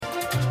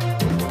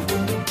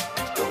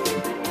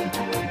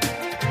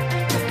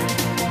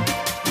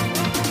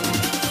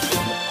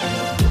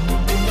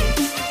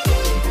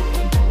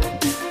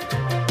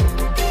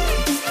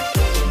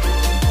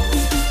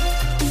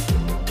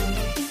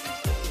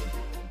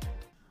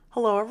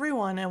Hello,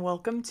 everyone, and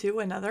welcome to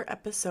another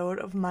episode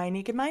of My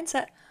Naked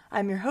Mindset.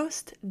 I'm your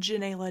host,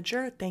 Janae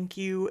Ledger. Thank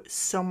you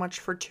so much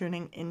for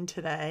tuning in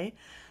today.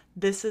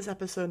 This is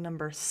episode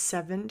number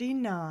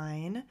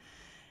 79.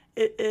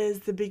 It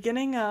is the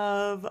beginning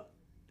of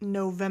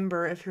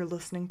November if you're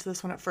listening to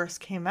this when it first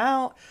came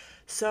out.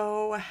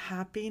 So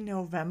happy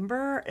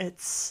November.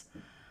 It's,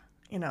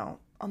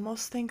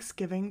 almost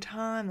Thanksgiving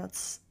time.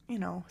 That's,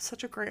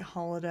 such a great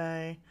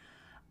holiday.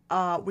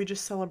 We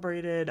just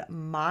celebrated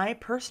my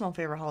personal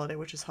favorite holiday,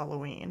 which is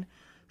Halloween.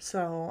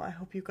 So I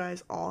hope you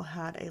guys all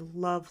had a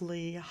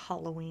lovely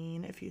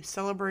Halloween if you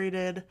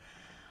celebrated.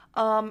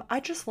 I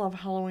just love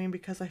Halloween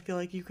because I feel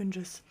like you can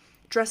just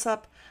dress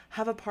up,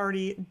 have a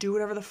party, do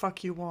whatever the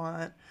fuck you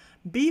want,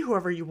 be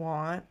whoever you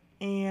want,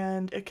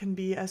 and it can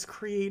be as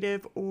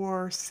creative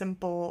or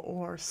simple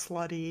or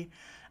slutty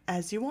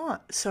as you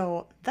want.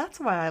 So that's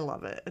why I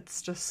love it.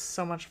 It's just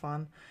so much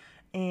fun.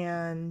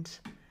 And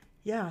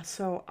yeah,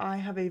 so I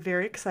have a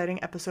very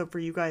exciting episode for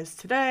you guys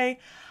today.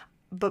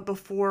 But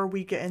before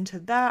we get into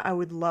that, I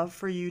would love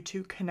for you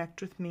to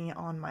connect with me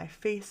on my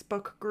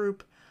Facebook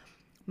group,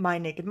 My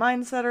Naked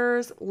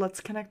Mindsetters.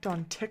 Let's connect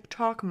on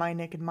TikTok, My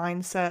Naked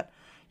Mindset.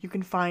 You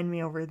can find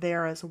me over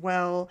there as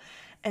well.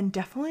 And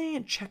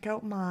definitely check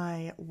out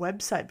my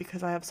website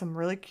because I have some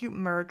really cute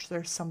merch.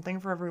 There's something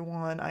for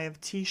everyone. I have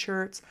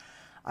t-shirts,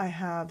 I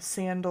have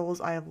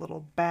sandals, I have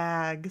little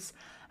bags,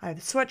 I have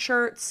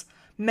sweatshirts,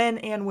 men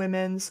and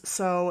women's,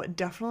 so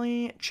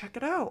definitely check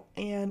it out.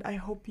 And I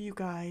hope you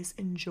guys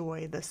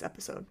enjoy this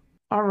episode.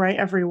 All right,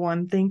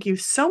 everyone, thank you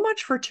so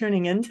much for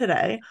tuning in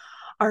today.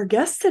 Our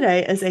guest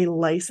today is a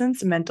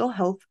licensed mental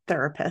health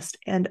therapist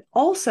and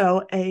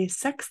also a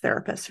sex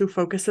therapist who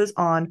focuses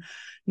on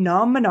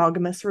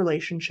non-monogamous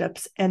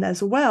relationships and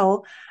as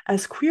well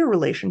as queer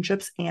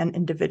relationships and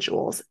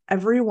individuals.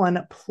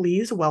 Everyone,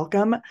 please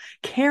welcome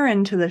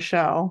Karyn to the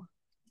show.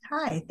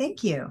 Hi,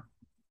 thank you.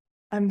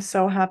 I'm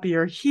so happy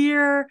you're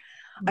here.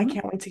 I Mhm.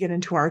 can't wait to get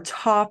into our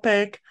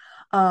topic.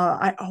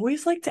 I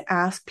always like to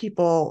ask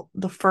people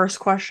the first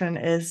question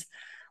is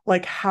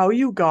like how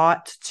you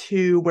got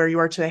to where you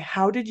are today.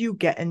 How did you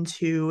get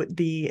into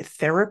the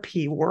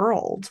therapy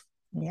world?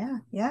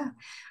 Yeah.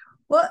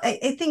 Well,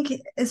 I think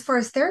as far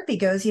as therapy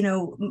goes,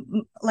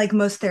 like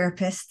most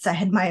therapists, I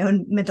had my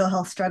own mental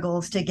health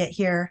struggles to get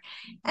here.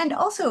 And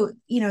also,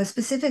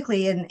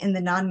 specifically in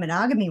the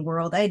non-monogamy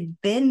world,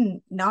 I'd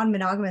been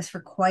non-monogamous for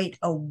quite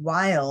a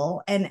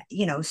while and,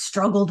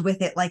 struggled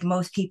with it like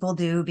most people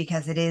do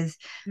because it is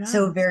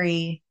so Yeah,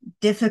 very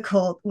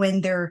difficult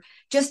when there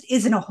just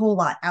isn't a whole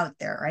lot out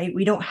there, right?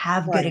 We don't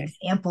have good right.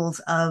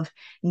 examples of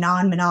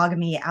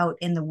non-monogamy out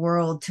in the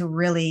world to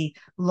really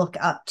look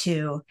up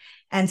to.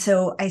 And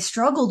so I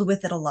struggled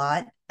with it a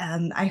lot.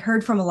 I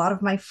heard from a lot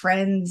of my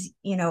friends,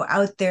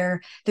 out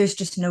there, there's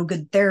just no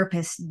good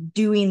therapists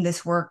doing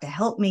this work to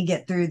help me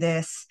get through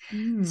this.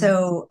 Mm,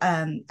 So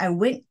I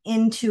went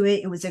into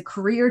it. It was a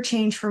career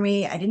change for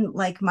me. I didn't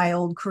like my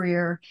old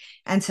career.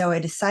 And so I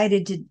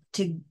decided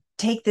to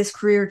take this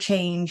career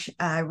change.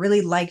 I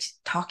really liked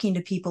talking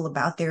to people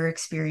about their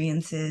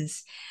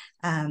experiences.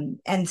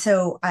 And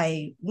so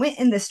I went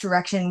in this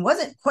direction,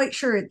 wasn't quite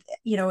sure,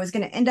 I was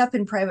going to end up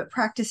in private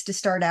practice to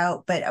start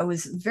out, but I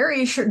was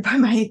very assured by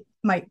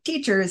my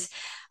teachers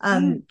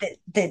mm.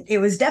 that it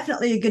was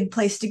definitely a good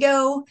place to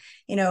go.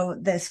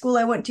 The school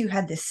I went to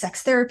had this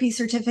sex therapy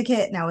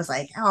certificate, and I was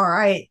like, all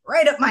right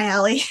up my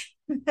alley.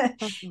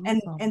 That's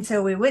And awesome.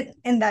 so we went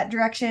in that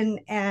direction,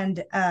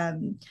 and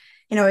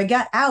I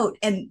got out,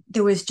 and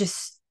there was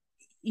just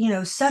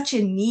such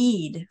a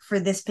need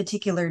for this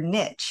particular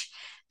niche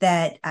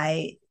that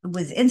I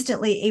was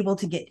instantly able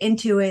to get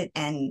into it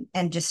and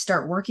just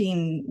start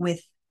working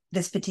with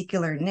this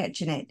particular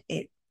niche, and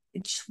it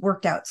just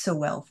worked out so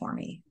well for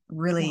me,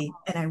 really. Wow.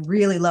 And I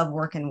really love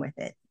working with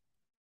it.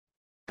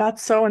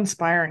 That's so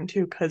inspiring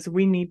too, because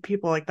we need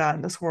people like that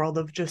in this world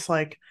of just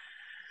like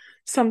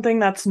something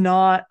that's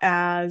not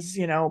as,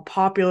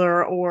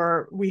 popular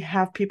or we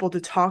have people to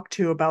talk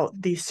to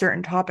about these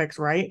certain topics,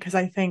 right? Because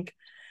I think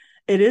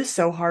it is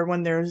so hard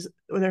when there's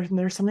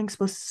something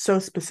so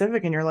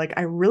specific and you're like,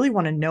 I really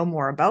want to know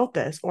more about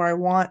this, or I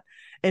want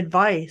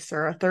advice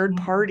or a third Mhm.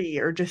 party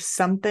or just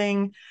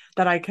something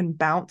that I can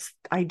bounce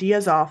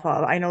ideas off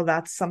of. I know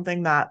that's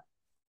something that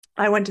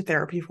I went to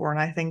therapy for, and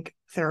I think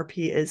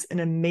therapy is an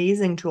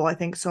amazing tool. I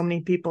think so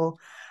many people,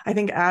 I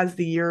think as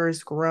the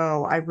years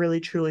grow, I really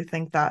truly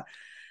think that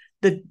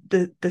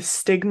the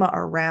stigma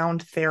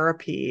around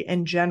therapy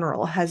in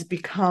general has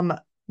become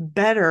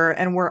better,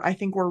 and I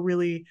think we're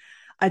really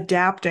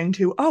adapting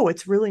to, oh,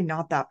 it's really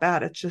not that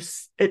bad.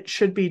 It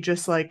should be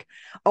just like,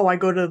 oh, I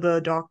go to the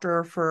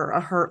doctor for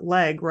a hurt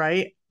leg,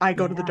 right? I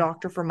go to the Yeah.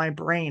 doctor for my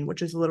brain,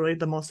 which is literally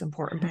the most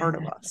important part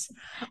of us.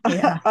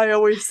 Yeah. I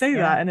always say Yeah.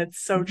 that, and it's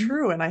so Mhm.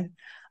 true. And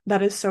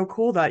that is so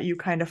cool that you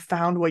kind of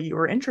found what you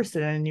were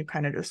interested in and you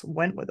kind of just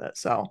went with it.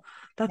 So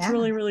that's Yeah.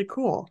 really, really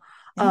cool.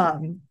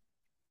 Thanks.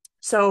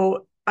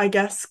 So I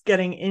guess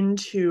getting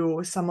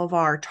into some of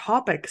our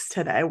topics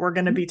today, we're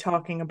going to Mhm. be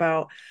talking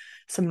about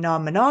some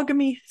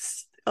non-monogamy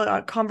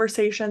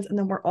conversations, and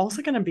then we're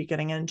also going to be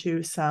getting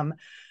into some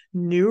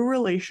new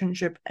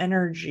relationship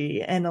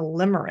energy and a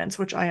limerence,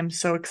 which I am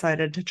so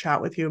excited to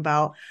chat with you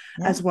about,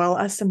 Yeah. as well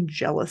as some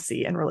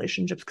jealousy in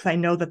relationships, because I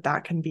know that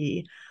that can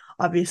be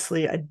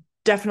obviously a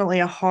definitely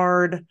a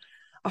hard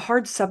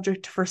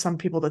subject for some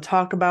people to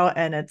talk about.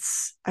 And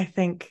I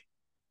think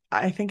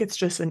it's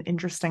just an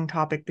interesting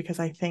topic because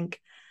I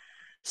think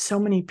so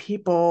many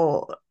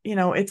people,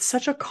 it's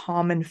such a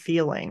common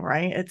feeling,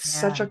 right? It's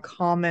such Yeah. a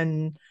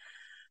common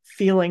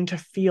feeling to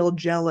feel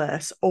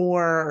jealous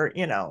or,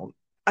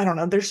 I don't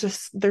know.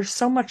 There's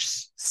so much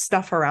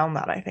stuff around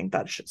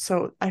that.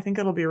 So I think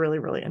it'll be really,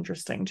 really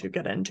interesting to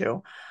get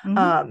into. Hmm.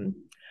 Um,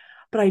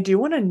 but I do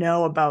want to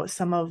know about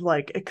some of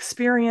like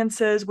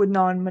experiences with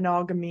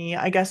non-monogamy.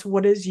 I guess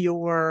what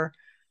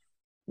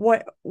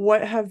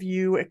have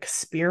you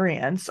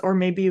experienced, or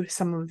maybe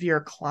some of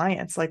your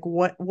clients, like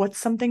what's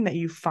something that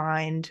you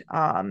find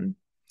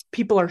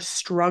people are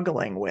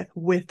struggling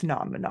with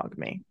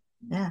non-monogamy?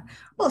 Yeah.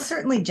 Well,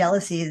 certainly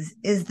jealousy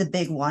is the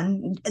big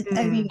one.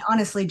 I mean, Mm,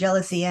 honestly,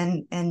 jealousy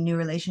and new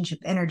relationship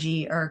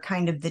energy are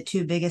kind of the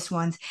two biggest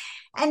ones.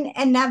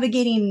 And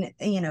navigating,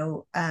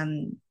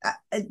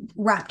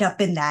 wrapped up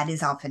in that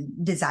is often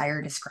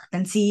desire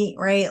discrepancy,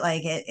 right?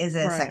 Like it is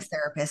a right. sex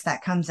therapist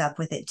that comes up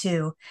with it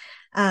too.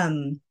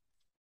 Um,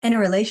 in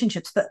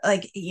relationships, but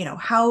like,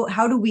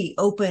 how do we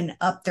open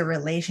up the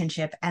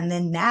relationship and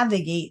then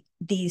navigate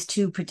these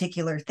two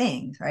particular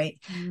things, right?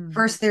 Mm,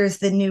 First, there's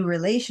the new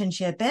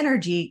relationship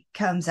energy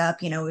comes up.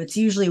 It's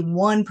usually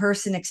one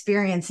person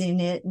experiencing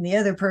it and the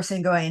other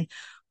person going,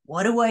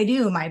 what do I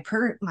do? My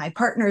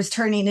partner's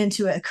turning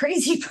into a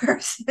crazy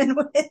person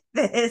with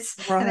this,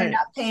 and they're right.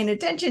 not paying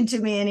attention to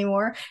me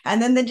anymore.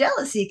 And then the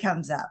jealousy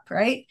comes up,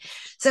 right?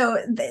 So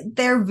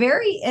they're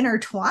very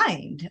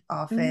intertwined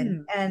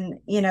often, Mm, and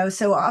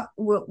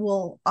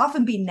we'll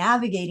often be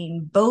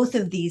navigating both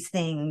of these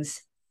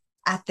things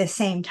at the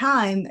same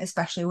time,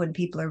 especially when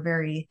people are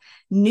very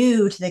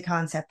new to the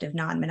concept of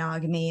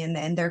non-monogamy,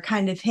 and they're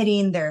kind of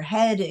hitting their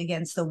head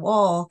against the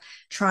wall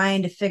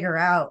trying to figure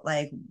out,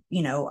 like,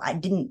 I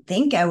didn't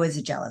think I was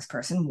a jealous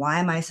person. Why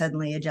am I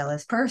suddenly a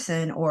jealous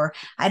person? Or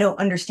I don't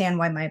understand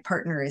why my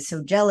partner is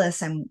so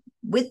jealous. I'm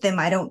with them.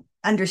 I don't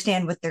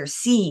understand what they're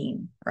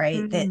seeing,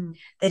 right? mm,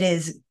 That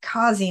is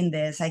causing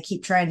this. I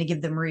keep trying to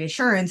give them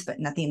reassurance, but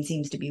nothing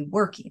seems to be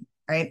working,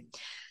 right?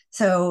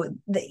 So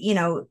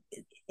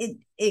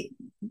it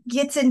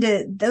gets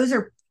into, those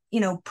are,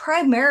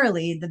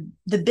 primarily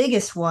the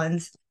biggest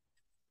ones.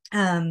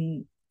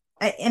 um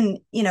and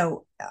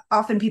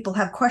often people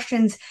have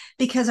questions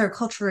because our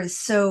culture is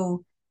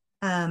so,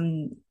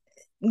 um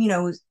you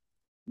know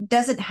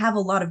doesn't have a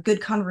lot of good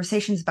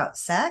conversations about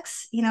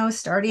sex,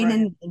 starting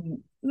right.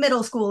 in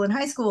middle school and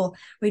high school.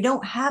 We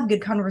don't have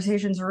good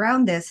conversations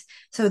around this.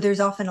 So there's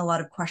often a lot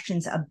of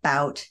questions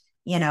about,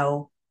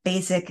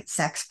 basic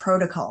sex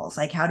protocols.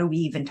 Like, how do we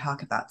even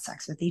talk about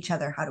sex with each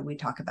other? How do we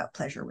talk about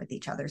pleasure with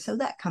each other? So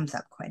that comes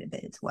up quite a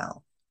bit as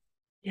well.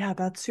 Yeah,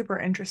 that's super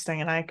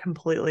interesting, and I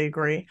completely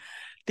agree.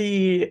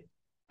 The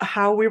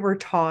how we were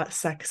taught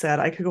sex ed,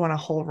 I could go on a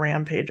whole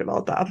rampage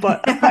about that,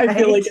 but I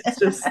feel Right. like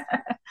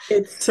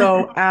it's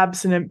so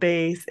abstinent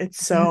based.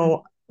 It's Mhm.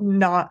 so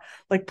not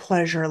like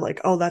pleasure,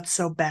 like, oh, that's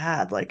so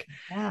bad. Like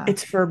Yeah.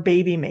 it's for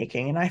baby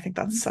making. And I think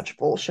that's such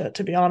bullshit,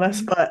 to be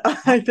honest. Mhm. But Yep.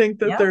 I think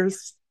that Yep.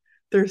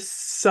 there's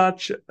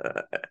such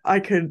I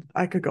could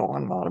go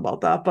on and on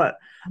about that, but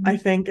I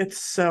Mhm. think it's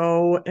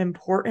so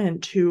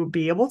important to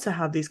be able to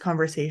have these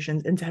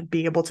conversations and to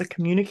be able to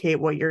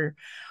communicate what your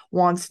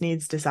wants,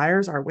 needs,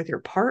 desires are with your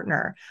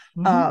partner.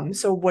 Mhm.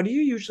 So what do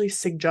you usually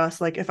suggest?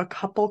 Like if a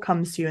couple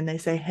comes to you and they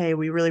say, "Hey,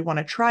 we really want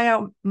to try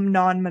out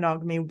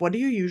non-monogamy," what do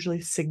you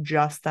usually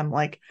suggest them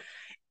like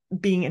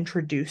being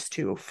introduced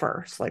to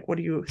first? Like what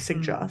do you Mhm.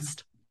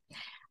 suggest?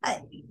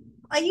 I,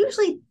 I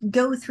usually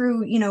go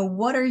through,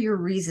 what are your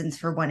reasons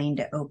for wanting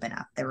to open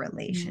up the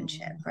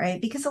relationship, Mm, right?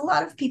 Because a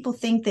lot of people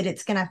think that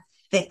it's going to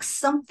fix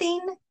something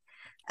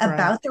right.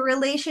 about the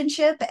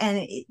relationship,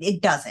 and it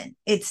doesn't.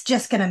 It's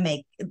just going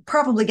to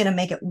probably going to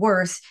make it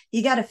worse.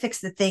 You got to fix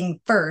the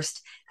thing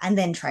first and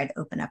then try to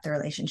open up the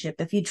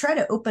relationship. If you try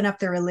to open up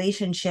the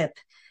relationship,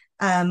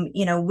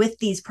 with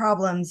these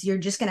problems, you're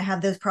just going to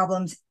have those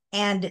problems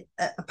and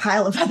a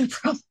pile of other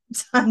problems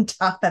on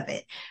top of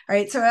it.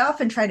 Right. So I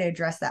often try to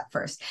address that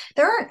first.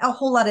 There aren't a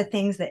whole lot of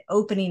things that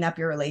opening up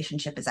your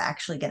relationship is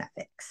actually going to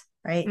fix.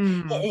 Right.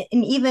 Mm,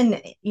 And even,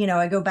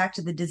 I go back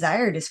to the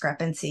desire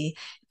discrepancy.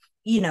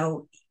 you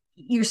know,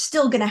 you're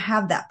still going to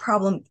have that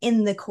problem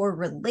in the core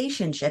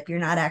relationship. You're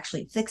not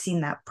actually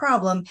fixing that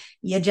problem.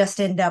 You just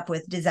end up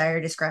with desire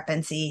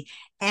discrepancy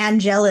and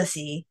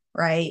jealousy,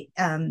 right?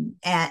 And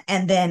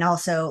then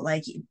also,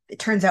 like, it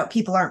turns out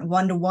people aren't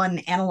one-to-one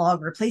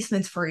analog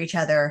replacements for each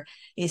other.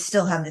 You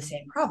still have the right.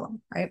 same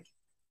problem, right?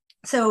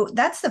 So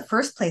that's the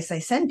first place I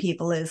send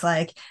people, is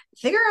like,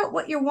 figure out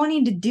what you're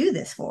wanting to do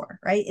this for,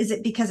 right? Is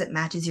it because it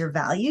matches your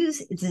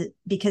values? Is it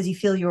because you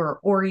feel your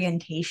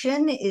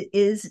orientation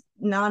is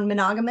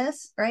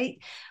non-monogamous, right?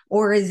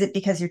 Or is it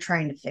because you're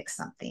trying to fix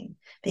something?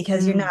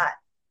 Because you're Mm. not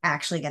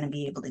actually going to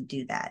be able to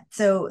do that.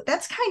 So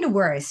that's kind of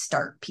where I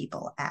start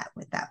people at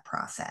with that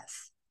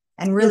process.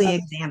 and Yeah, really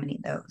that's examining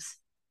those.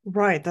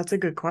 right. That's a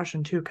good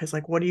question too, because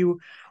like what are you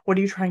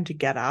trying to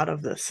get out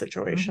of this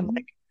situation? Mm-hmm.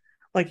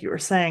 Like you were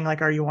saying,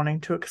 like, are you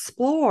wanting to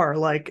explore?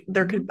 Like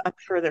Mm-hmm. I'm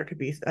sure there could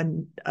be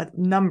a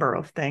number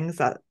of things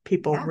that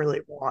people Yeah.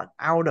 really want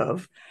out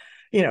of,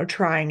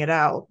 trying it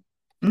out.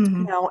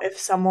 Mm-hmm. Now, if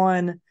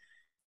someone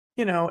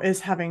is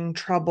having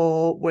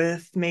trouble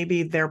with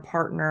maybe their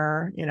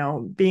partner,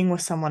 being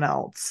with someone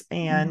else.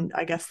 Mm-hmm. And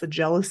I guess the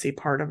jealousy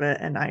part of it,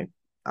 and I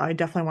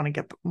definitely want to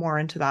get more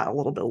into that a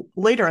little bit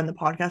later in the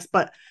podcast.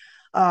 But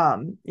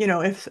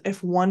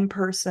if one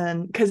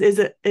person, because is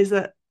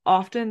it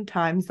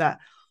oftentimes that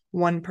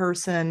one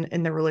person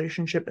in the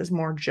relationship is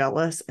more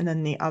jealous and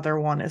then the other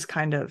one is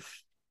kind of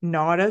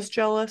not as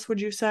jealous,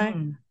 would you say?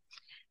 Mm.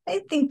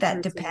 I think Or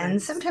that is it a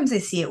depends. mix? Sometimes I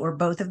see it where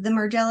both of them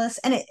are jealous.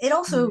 And it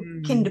also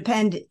can Mm,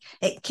 depend.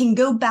 It can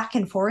go back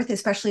and forth,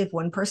 especially if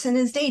one person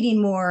is dating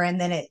more and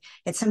then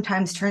it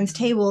sometimes turns mm,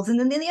 tables and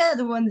then the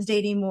other one's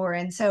dating more.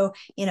 And so,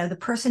 the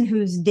person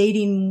who's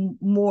dating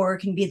more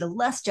can be the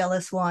less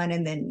jealous one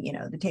and then,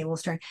 the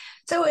tables turn.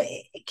 So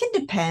it can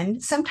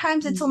depend.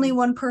 Sometimes it's only mm.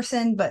 one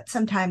person, but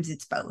sometimes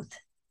it's both.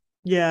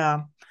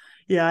 Yeah.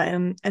 Yeah,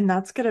 and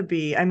that's gonna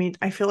be, I mean,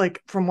 I feel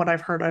like from what I've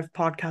heard, I've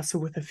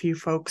podcasted with a few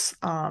folks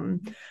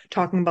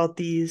talking about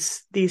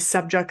these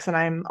subjects, and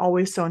I'm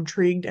always so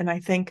intrigued. And I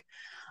think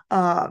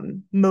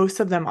most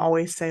of them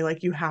always say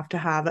like you have to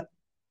have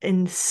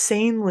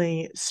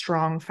insanely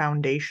strong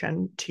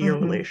foundation to your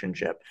Mm-hmm.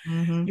 relationship.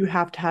 Mm-hmm. You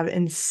have to have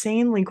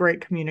insanely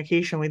great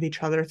communication with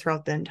each other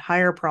throughout the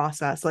entire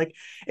process. Like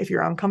if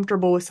you're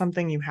uncomfortable with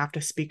something, you have to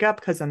speak up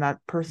because then that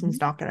Mm-hmm.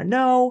 person's not gonna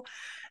know.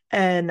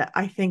 And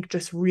I think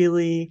just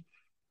really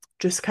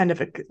just kind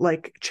of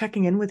like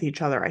checking in with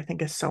each other, I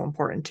think is so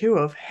important too,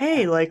 of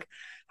Yeah. hey, like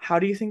how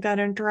do you think that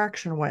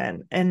interaction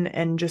went?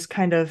 And just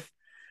kind of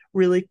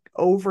really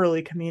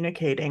overly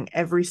communicating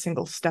every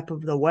single step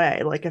of the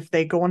way. Like if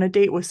they go on a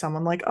date with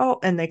someone, like, oh,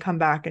 and they come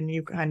back and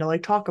you kind of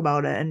like talk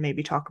about it and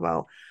maybe talk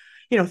about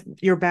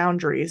your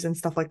boundaries and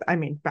stuff like that. I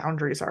mean,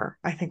 boundaries are,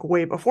 I think,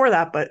 way before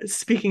that, but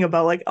speaking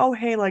about like, oh,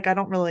 hey, like I'm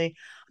not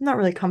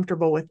really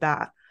comfortable with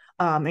that.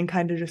 And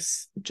kind of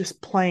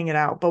just playing it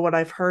out. But what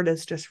I've heard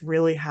is just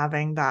really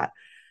having that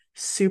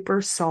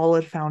super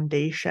solid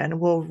foundation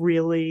will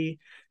really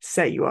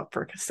set you up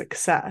for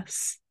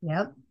success.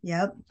 Yep.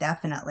 Yep.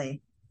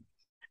 Definitely.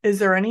 Is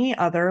there any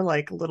other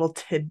like little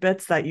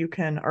tidbits that you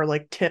can, or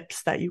like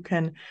tips that you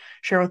can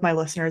share with my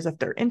listeners if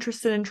they're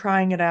interested in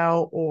trying it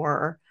out,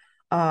 or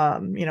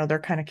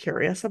they're kind of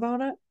curious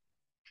about it?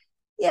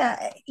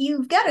 Yeah,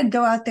 you've got to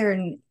go out there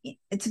and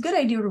it's a good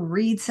idea to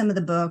read some of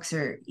the books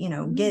or,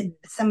 get Mm,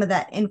 some of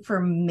that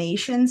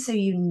information so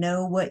you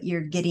know what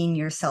you're getting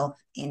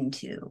yourself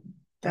into,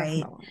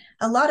 right? definitely.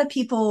 A lot of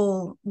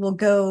people will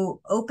go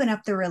open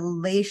up the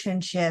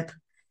relationship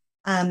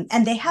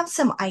and they have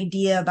some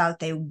idea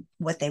about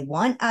what they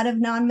want out of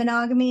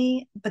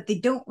non-monogamy, but they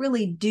don't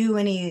really do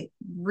any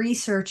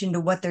research into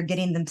what they're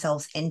getting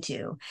themselves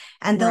into.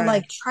 And they'll Right.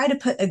 like try to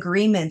put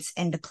agreements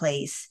into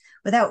place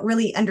without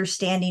really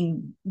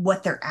understanding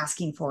what they're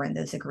asking for in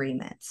those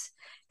agreements.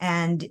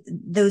 And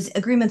those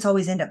agreements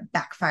always end up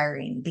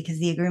backfiring because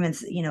the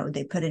agreements,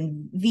 they put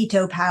in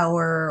veto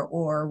power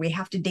or we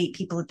have to date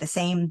people at the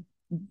same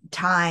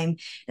time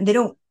and they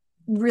don't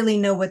really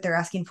know what they're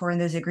asking for in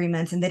those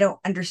agreements and they don't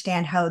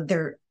understand how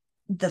the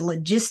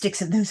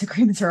logistics of those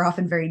agreements are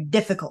often very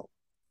difficult,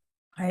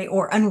 right,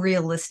 or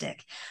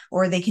unrealistic,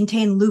 or they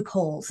contain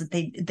loopholes that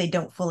they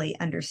don't fully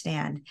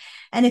understand.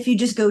 And if you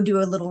just go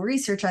do a little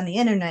research on the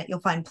internet,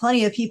 you'll find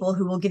plenty of people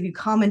who will give you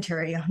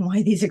commentary on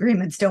why these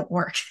agreements don't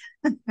work.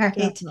 Right.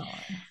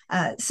 Definitely.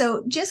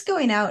 So just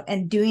going out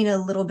and doing a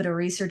little bit of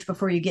research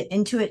before you get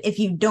into it, if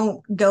you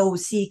don't go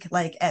seek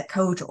like a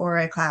coach or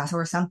a class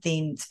or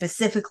something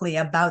specifically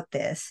about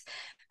this,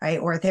 right,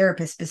 or a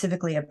therapist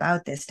specifically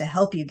about this to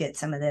help you get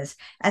some of this,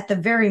 at the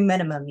very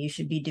minimum, you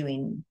should be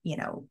doing,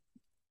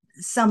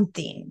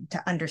 something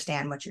to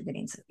understand what you're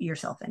getting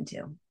yourself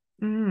into.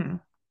 Mm,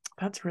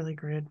 that's really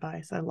great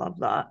advice. I love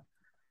that.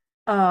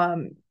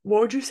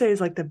 What would you say is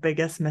like the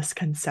biggest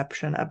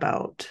misconception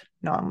about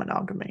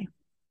non-monogamy?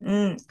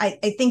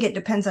 I think it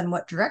depends on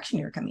what direction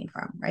you're coming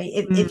from, right?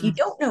 If you Mm,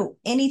 don't know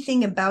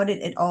anything about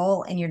it at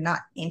all and you're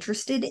not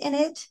interested in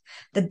it,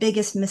 the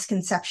biggest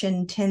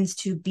misconception tends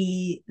to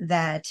be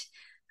that,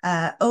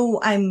 oh,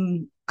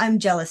 I'm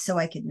jealous, so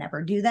I could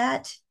never do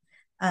that.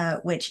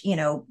 Which,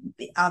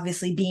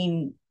 obviously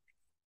being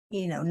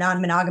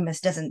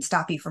non-monogamous doesn't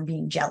stop you from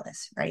being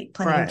jealous, right?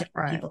 Plenty of right, different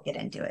right. people get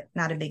into it,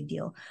 not a big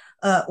deal.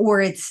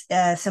 Or it's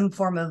some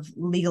form of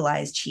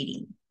legalized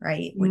cheating,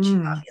 right? Which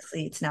Mm,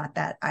 obviously it's not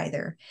that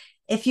either.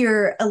 If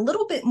you're a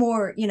little bit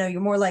more,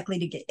 you're more likely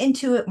to get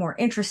into it, more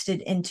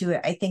interested into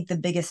it. I think the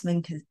biggest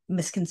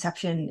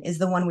misconception is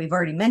the one we've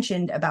already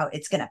mentioned about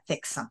it's going to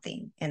fix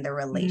something in the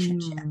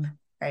relationship, mm,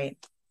 right?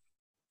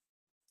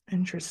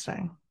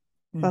 interesting.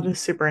 That Mm-hmm. is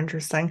super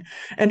interesting.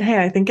 And hey,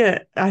 I think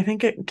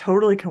it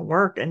totally can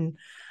work. And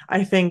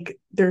I think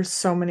there's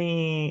so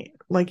many,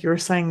 like you were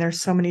saying,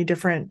 there's so many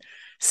different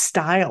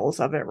styles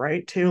of it,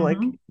 right? Too. Like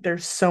Mm-hmm.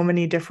 there's so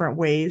many different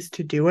ways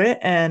to do it.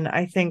 And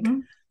I think Mm-hmm.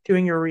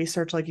 doing your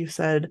research, like you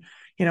said,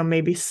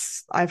 maybe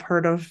I've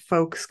heard of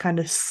folks kind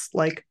of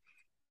like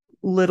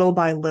little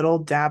by little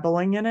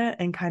dabbling in it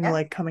and kind of Yeah.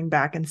 like coming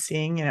back and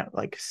seeing,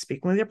 like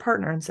speaking with your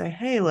partner and say,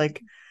 hey,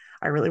 like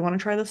I really want to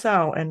try this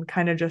out and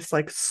kind of just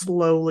like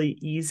slowly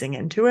easing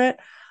into it.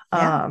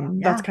 Yeah.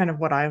 That's Yeah. kind of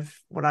what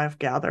I've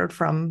gathered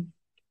from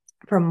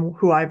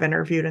who I've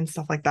interviewed and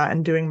stuff like that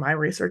and doing my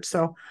research.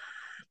 So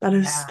that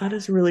is Yeah. that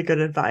is really good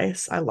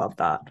advice. I love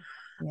that.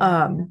 Yeah.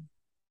 Um,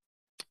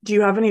 do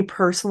you have any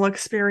personal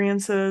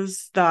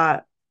experiences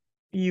that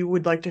you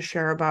would like to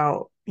share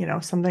about,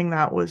 something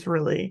that was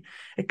really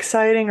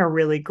exciting or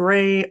really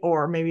great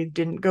or maybe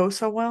didn't go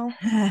so well?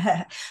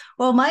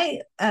 Well,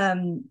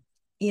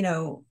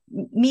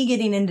 me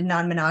getting into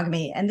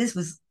non-monogamy, and this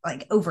was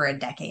like over a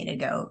decade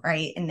ago,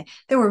 right? And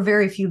there were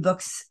very few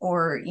books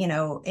or,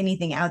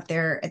 anything out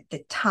there at the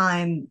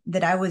time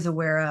that I was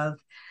aware of.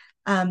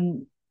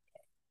 Um,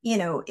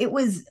 it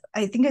was,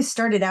 I think I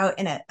started out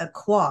in a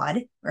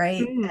quad,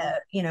 right?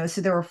 Mm,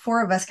 So there were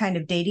four of us kind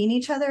of dating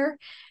each other.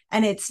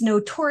 And it's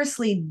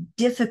notoriously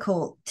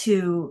difficult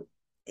to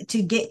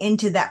get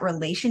into that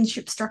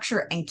relationship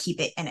structure and keep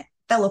it. And it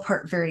fell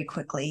apart very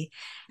quickly.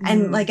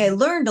 And like I mm,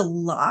 learned a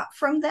lot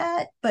from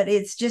that, but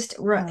it's just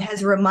yeah,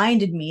 has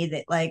reminded me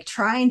that like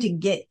trying to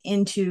get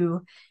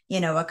into,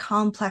 a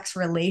complex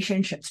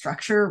relationship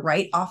structure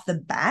right off the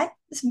bat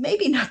is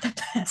maybe not the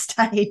best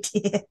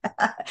idea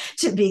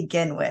to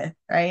begin with,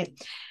 right?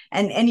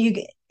 And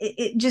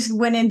it just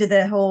went into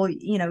the whole,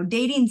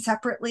 dating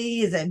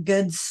separately is a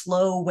good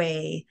slow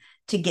way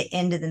to get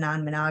into the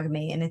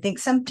non-monogamy. And I think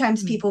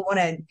sometimes mm, people want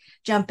to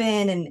jump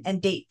in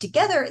and date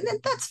together, and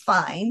that's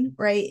fine,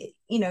 right?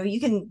 You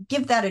can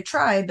give that a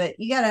try, but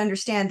you got to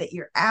understand that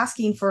you're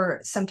asking for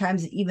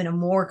sometimes even a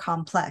more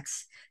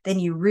complex than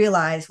you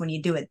realize when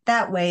you do it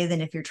that way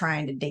than if you're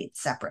trying to date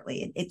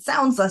separately. It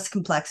sounds less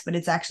complex, but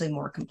it's actually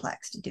more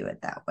complex to do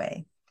it that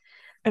way.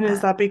 and is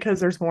Uh, that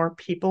because there's more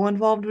people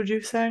involved, would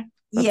you say?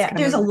 That's yeah,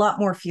 kind there's of a lot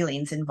more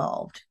feelings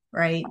involved,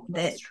 right?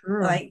 that's That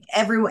true. like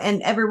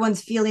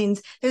everyone's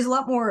feelings, there's a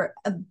lot more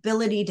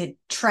ability to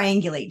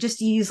triangulate, just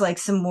to use like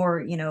some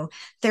more,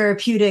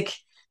 therapeutic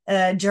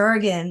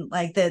jargon,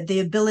 like the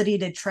ability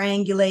to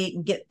triangulate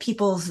and get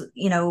people's,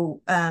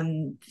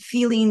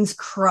 feelings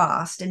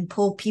crossed and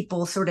pull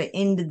people sort of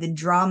into the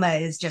drama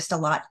is just a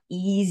lot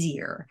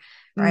easier.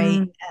 Right.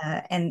 Mm,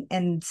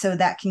 And so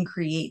that can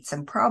create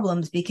some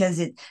problems because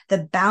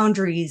the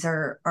boundaries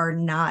are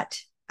not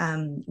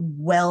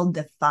well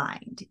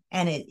defined,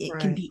 and it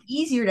can right. be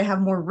easier to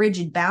have more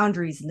rigid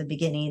boundaries in the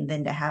beginning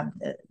than to have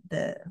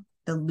the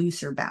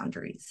looser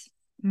boundaries.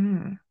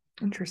 Mm,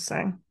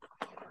 interesting.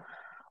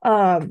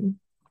 Um,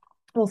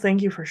 well,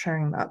 thank you for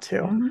sharing that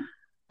too. Mm-hmm.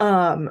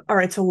 All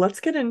right, so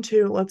let's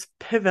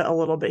pivot a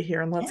little bit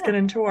here and let's Yeah. get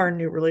into our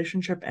new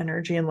relationship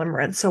energy and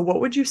limerence. So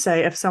what would you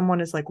say if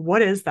someone is like,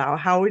 what is that?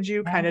 How would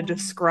you kind of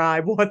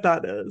describe what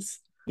that is?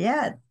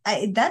 Yeah,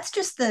 that's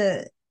just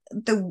the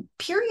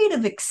period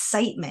of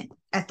excitement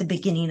at the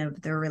beginning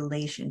of the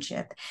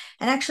relationship.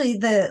 And actually,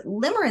 the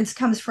limerence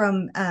comes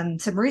from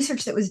some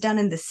research that was done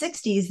in the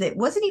 60s that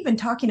wasn't even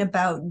talking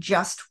about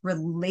just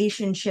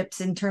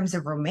relationships in terms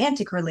of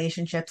romantic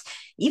relationships.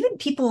 Even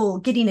people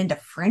getting into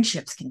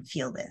friendships can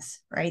feel this,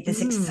 right?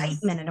 This Mm,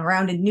 excitement and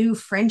around a new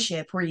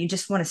friendship where you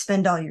just want to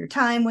spend all your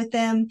time with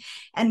them.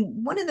 And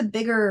one of the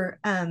bigger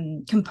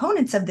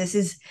components of this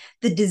is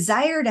the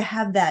desire to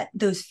have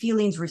those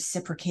feelings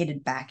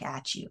reciprocated back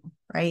at you,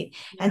 right?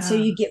 And so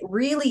yeah. you get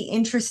really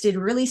interested,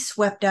 really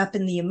swept up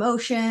in the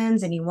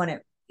emotions, and you want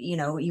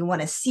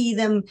to see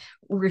them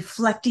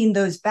reflecting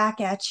those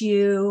back at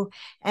you,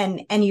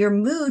 and your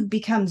mood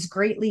becomes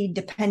greatly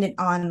dependent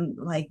on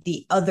like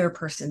the other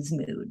person's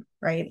mood,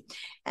 right?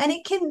 And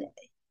it can,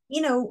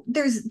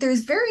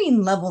 there's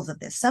varying levels of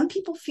this. Some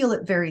people feel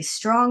it very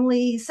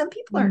strongly. Some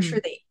people aren't sure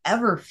Mm, they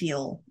ever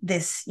feel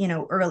this,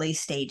 early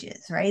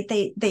stages, right?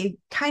 They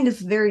kind of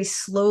very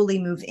slowly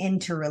move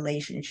into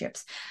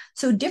relationships.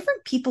 So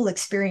different people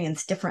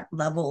experience different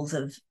levels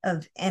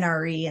of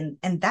NRE,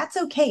 and that's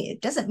okay.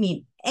 It doesn't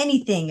mean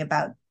anything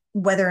about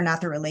whether or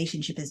not the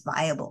relationship is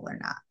viable or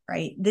not,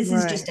 right? This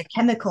is just right. a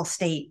chemical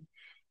state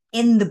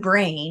in the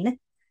brain,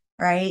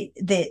 right?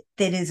 That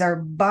is our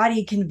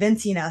body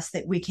convincing us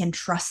that we can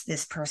trust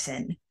this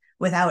person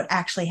without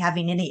actually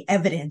having any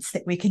evidence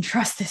that we can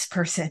trust this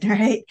person,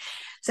 right?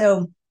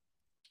 So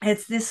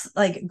it's this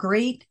like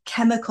great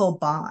chemical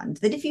bond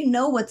that if you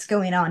know what's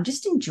going on,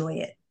 just enjoy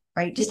it,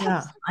 right? Just have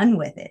Yeah. fun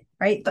with it,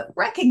 right? But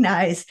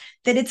recognize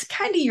that it's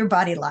kind of your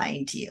body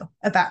lying to you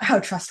about how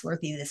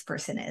trustworthy this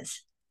person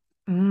is.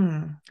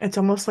 It's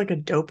almost like a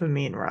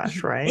dopamine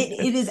rush, right?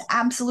 It is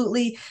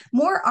absolutely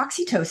more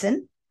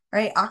oxytocin,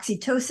 right?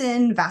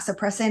 Oxytocin,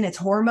 vasopressin, it's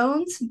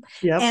hormones,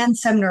 Yep. and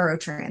some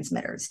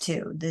neurotransmitters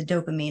too. The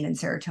dopamine and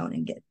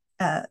serotonin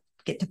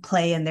get to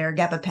play in there.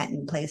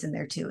 Gabapentin plays in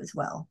there too as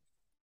well.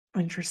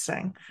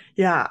 Interesting.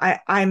 Yeah,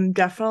 I am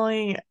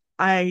definitely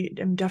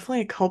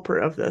a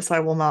culprit of this. I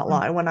will not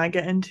lie. When I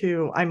get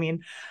into, I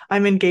mean,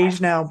 I'm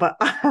engaged now, but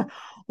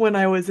when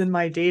I was in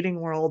my dating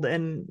world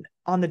and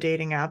on the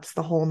dating apps,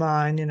 the whole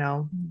nine,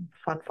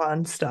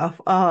 fun stuff.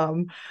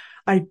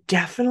 I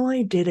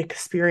definitely did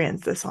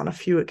experience this on a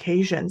few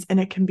occasions, and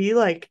it can be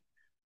like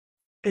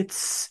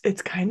it's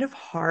kind of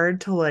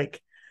hard to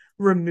like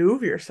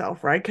remove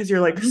yourself, right? Because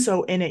you're like Mhm.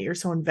 so in it, you're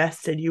so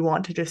invested. You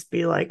want to just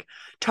be like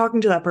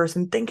talking to that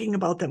person, thinking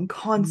about them Mhm.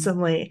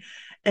 constantly.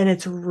 And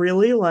it's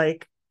really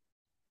like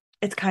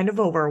it's kind of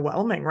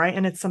overwhelming, right?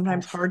 And it's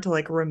sometimes Yes. hard to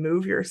like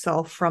remove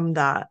yourself from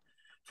that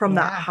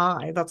Yeah.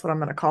 high. That's what I'm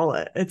going to call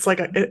it. It's like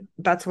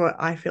that's what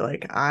I feel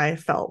like I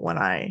felt when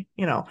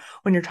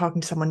when you're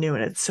talking to someone new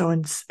and it's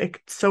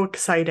so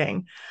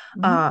exciting.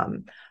 Mhm.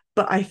 Um,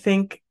 but I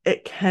think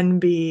it can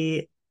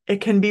be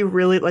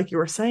really like you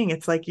were saying,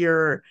 it's like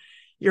your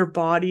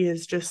body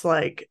is just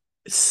like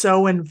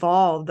so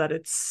involved that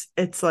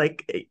it's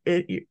like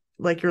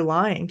like you're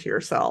lying to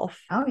yourself.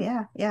 Oh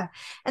yeah, yeah.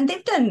 And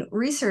they've done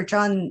research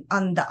on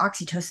the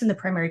oxytocin, the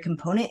primary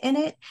component in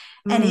it,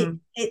 and it Mm,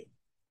 it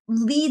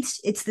leads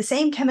it's the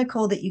same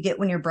chemical that you get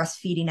when you're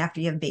breastfeeding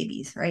after you have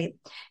babies, right?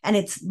 And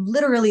it's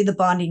literally the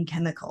bonding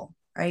chemical,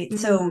 right?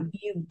 So mm,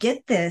 you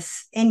get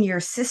this in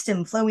your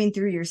system flowing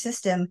through your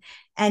system,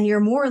 and you're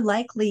more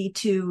likely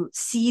to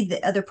see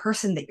the other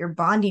person that you're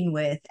bonding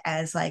with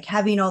as like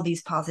having all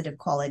these positive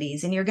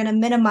qualities, and you're going to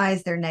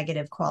minimize their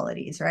negative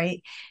qualities,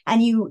 right?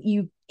 And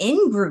you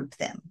in group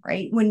them,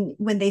 right? When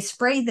they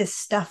spray this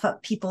stuff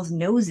up people's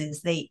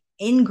noses, they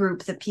in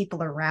group the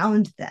people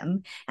around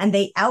them, and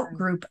they out right.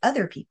 group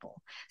other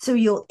people. So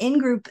you'll in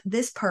group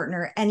this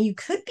partner, and you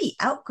could be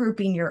out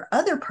grouping your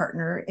other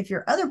partner if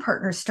your other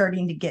partner is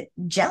starting to get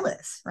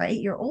jealous, right?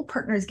 Your old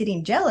partner is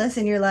getting jealous,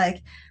 and you're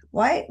like,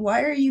 why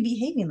are you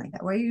behaving like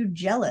that? Why are you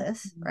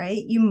jealous,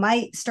 right? You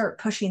might start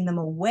pushing them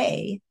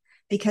away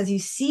because you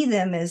see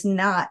them as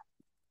not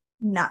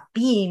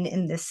being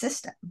in this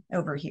system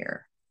over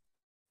here.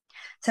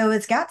 So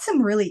it's got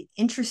some really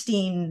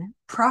interesting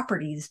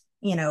properties,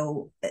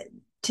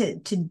 to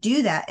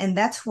do that. And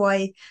that's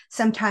why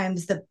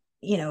sometimes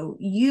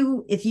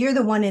you if you're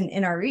the one in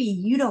NRE,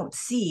 you don't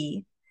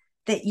see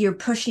that you're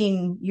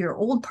pushing your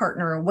old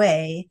partner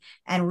away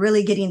and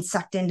really getting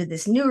sucked into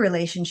this new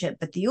relationship.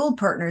 But the old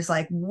partner's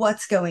like,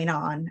 what's going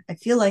on? I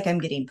feel like I'm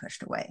getting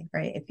pushed away,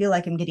 right? I feel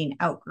like I'm getting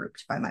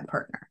outgrouped by my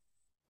partner.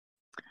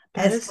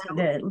 That As is kind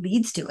so of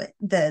leads to it,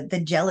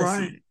 the jealousy.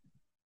 right.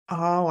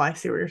 Oh, I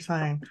see what you're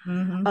saying.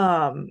 Mm-hmm.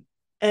 Um,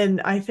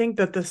 and I think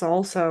that this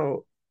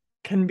also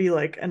can be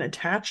like an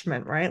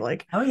attachment, right?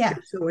 Like Oh yeah.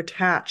 you're so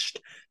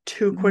attached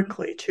too Mm-hmm.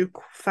 quickly,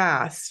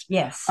 fast.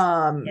 Yes.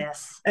 Um,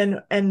 Yes.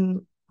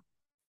 and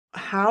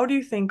how do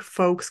you think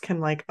folks can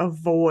like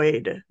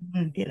avoid,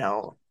 Mhm. you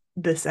know,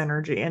 this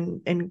energy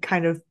and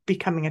kind of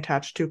becoming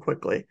attached too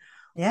quickly?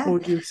 What Yeah.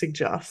 would you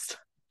suggest?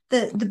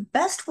 The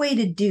best way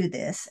to do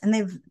this, and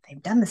they've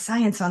done the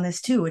science on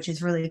this too, which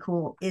is really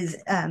cool, is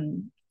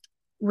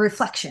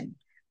reflection.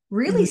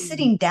 Really Mm,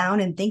 sitting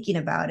down and thinking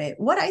about it.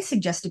 What I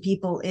suggest to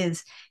people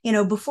is,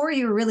 before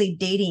you're really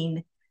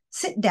dating,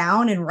 sit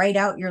down and write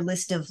out your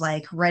list of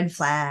like red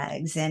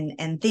flags and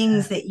things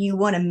yes. that you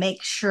want to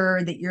make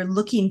sure that you're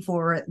looking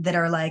for that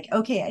are like,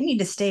 okay, I need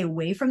to stay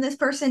away from this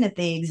person if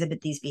they exhibit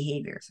these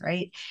behaviors,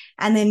 right?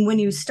 And then when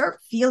you start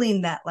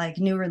feeling that like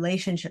new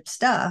relationship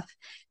stuff,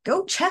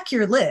 go check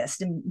your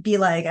list and be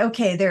like,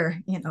 okay,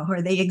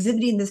 are they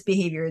exhibiting this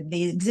behavior? Are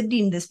they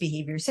exhibiting this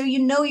behavior? So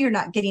you're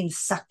not getting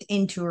sucked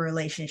into a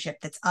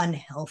relationship that's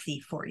unhealthy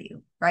for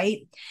you, right?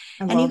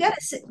 I And you love got that.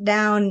 to sit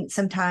down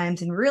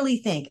sometimes and really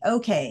think,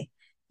 okay,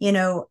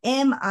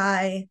 am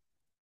I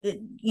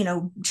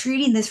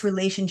treating this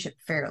relationship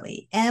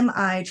fairly? Am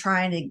I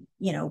trying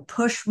to,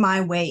 push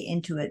my way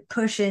into it,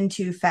 push in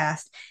too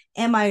fast?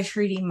 Am I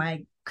treating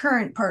my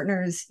current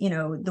partners,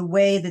 the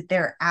way that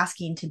they're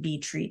asking to be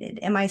treated?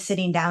 Am I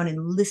sitting down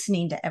and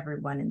listening to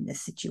everyone in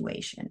this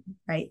situation?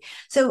 Right.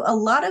 So a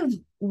lot of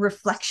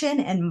reflection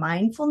and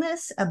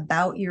mindfulness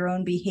about your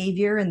own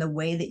behavior and the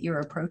way that you're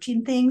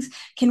approaching things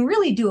can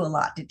really do a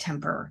lot to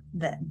temper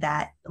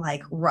that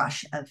like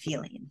rush of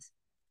feelings.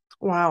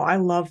 Wow, I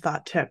love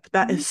that tip.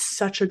 That Mhm. is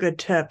such a good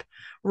tip.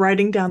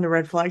 Writing down the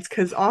red flags,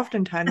 because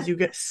oftentimes you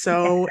get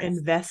so Yes.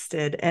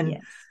 invested, and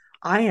Yes.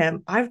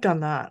 I've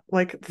done that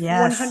like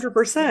Yes.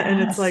 100%.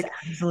 And it's Yes. like,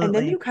 and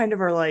then you Absolutely. kind of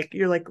are like,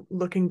 you're like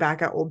looking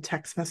back at old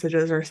text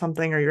messages or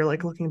something, or you're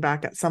like looking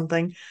back at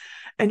something,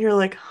 and you're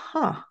like,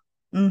 huh,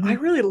 I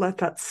Mm-hmm. really let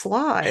that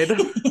slide.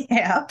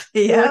 Yep.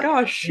 You're like, Yep.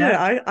 oh shit,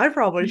 Yep. I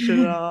probably should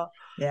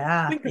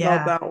Yeah. think about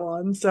Yeah. that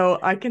one. So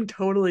I can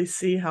totally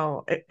see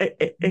how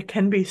it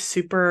can be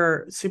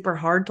super, super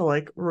hard to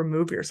like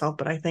remove yourself.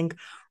 But I think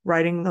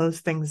writing those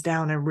things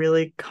down and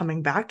really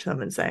coming back to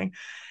them and saying,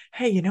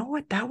 hey, you know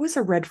what? That was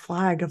a red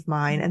flag of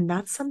mine. And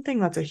that's something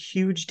that's a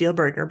huge deal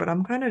breaker, but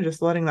I'm kind of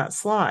just letting that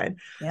slide.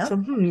 So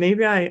Yep.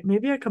 maybe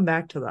I come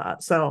back to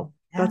that. So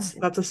Yeah.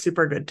 that's a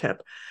super good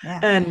tip. Yeah.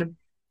 And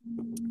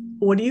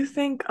what do you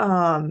think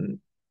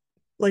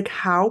like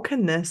how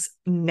can this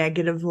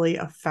negatively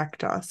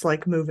affect us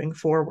like moving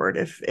forward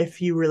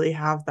if you really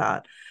have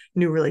that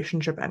new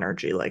relationship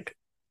energy like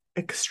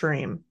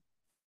extreme.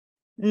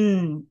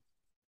 Mm.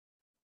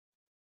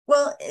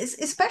 Well,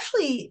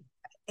 especially,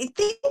 I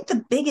think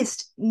the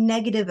biggest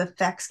negative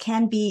effects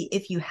can be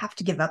if you have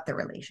to give up the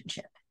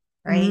relationship,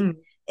 right? Mm,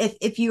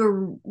 If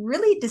you're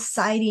really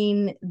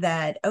deciding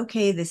that,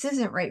 okay, this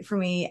isn't right for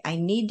me, I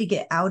need to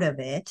get out of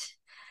it,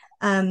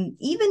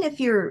 even if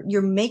you're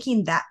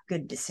making that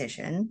good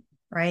decision,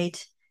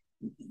 right?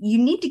 You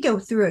need to go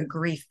through a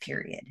grief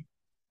period.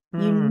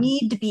 You mm,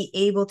 need to be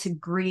able to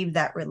grieve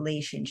that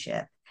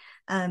relationship.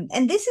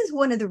 And this is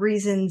one of the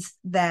reasons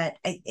that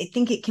I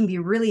think it can be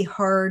really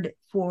hard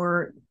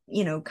for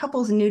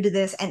couples new to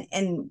this.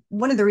 And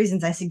one of the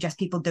reasons I suggest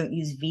people don't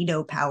use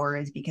veto power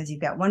is because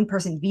you've got one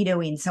person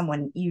vetoing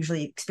someone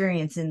usually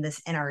experiencing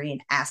this NRE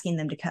and asking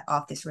them to cut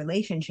off this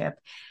relationship.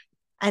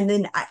 And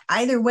then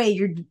either way,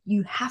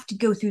 you have to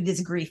go through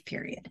this grief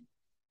period,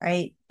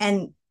 right?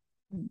 And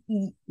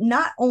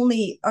not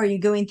only are you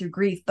going through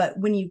grief, but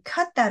when you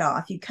cut that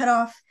off, you cut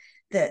off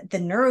the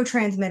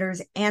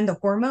neurotransmitters and the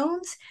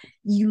hormones,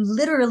 you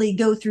literally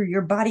go through,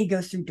 your body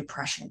goes through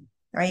depression,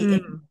 right?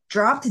 It mm,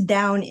 drops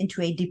down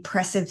into a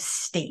depressive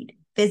state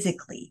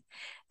physically.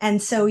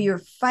 And so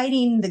you're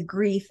fighting the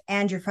grief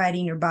and you're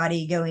fighting your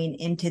body going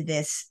into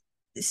this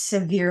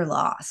severe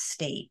loss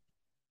state.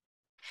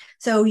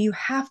 So you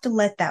have to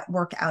let that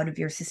work out of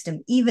your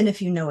system, even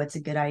if you know it's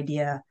a good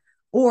idea.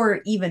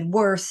 Or even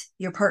worse,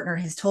 your partner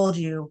has told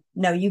you,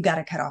 no, you got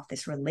to cut off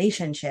this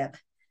relationship.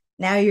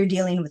 Now you're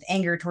dealing with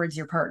anger towards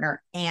your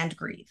partner and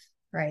grief,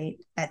 right?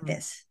 At mm.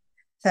 this.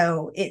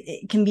 So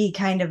it can be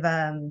kind of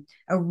a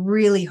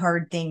really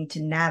hard thing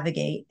to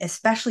navigate,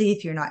 especially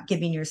if you're not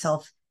giving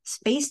yourself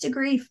space to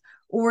grief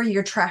or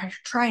you're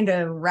trying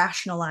to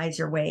rationalize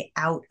your way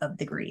out of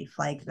the grief.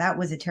 Like that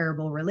was a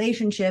terrible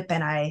relationship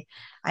and I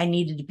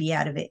needed to be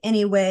out of it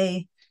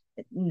anyway.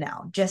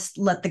 No, just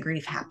let the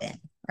grief happen,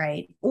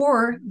 right?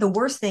 Or the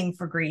worst thing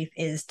for grief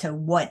is to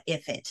what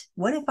if it?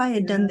 What if I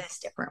had done this Yes.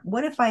 different?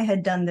 What if I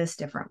had done this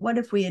different? What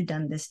if we had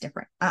done this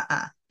different?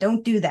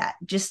 Don't do that.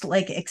 Just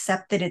like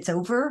accept that it's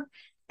over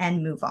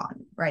and move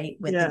on, right?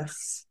 With the grief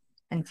Yes.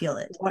 and feel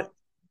it. What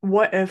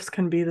what ifs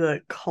can be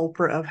the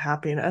culprit of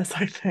happiness,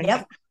 I think.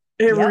 Yep.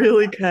 It Yep.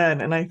 really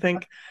can. And I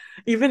think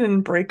even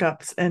in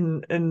breakups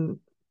and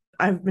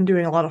I've been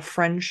doing a lot of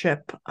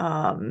friendship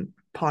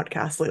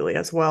podcasts lately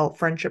as well,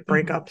 friendship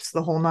Mm-hmm. breakups,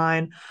 the whole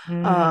nine.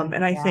 And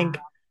Yeah.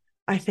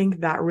 I think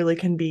that really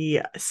can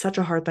be such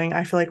a hard thing.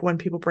 I feel like when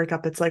people break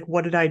up, it's like,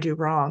 what did I do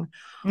wrong?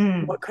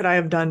 Mm. What could I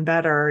have done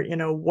better?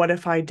 What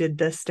if I did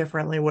this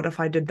differently? What if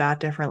I did that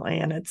differently?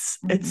 And it's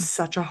Mm-hmm.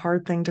 such a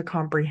hard thing to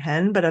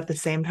comprehend, but at the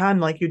same time,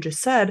 like you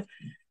just said,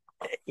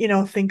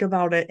 think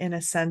about it in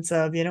a sense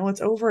of,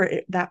 it's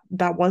over. That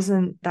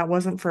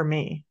wasn't for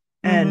me.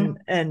 Mm-hmm.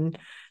 And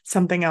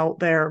something out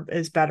there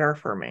is better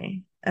for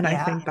me. And I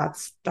Yeah. think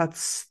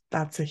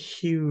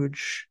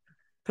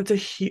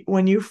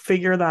when you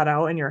figure that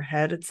out in your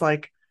head, it's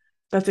like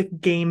that's a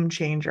game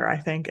changer, I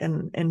think,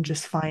 and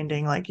just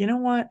finding like, you know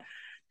what?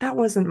 That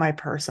wasn't my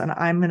person.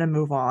 I'm gonna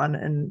move on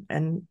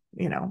and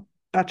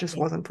that just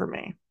Yeah. wasn't for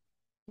me.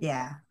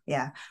 Yeah.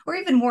 Yeah. Or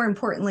even more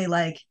importantly,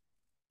 like,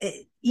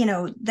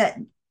 that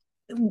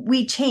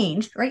we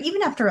changed, right?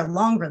 Even after a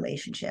long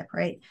relationship,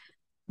 right?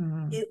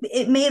 Mhm.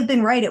 It may have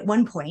been right at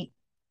one point,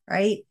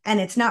 right? And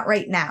it's not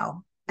right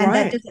now. And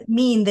that Right. doesn't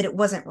mean that it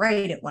wasn't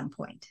right at one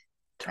point,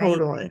 right?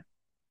 Totally.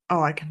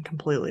 Oh, I can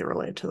completely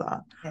relate to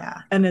that.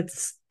 Yeah. And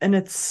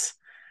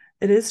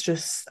it is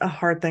just a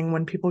hard thing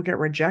when people get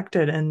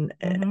rejected. And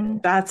Mm-hmm.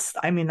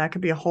 I mean, that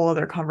could be a whole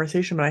other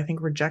conversation, but I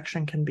think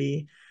rejection can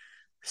be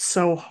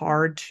so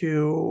hard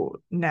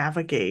to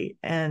navigate.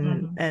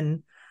 And Mm-hmm.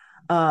 and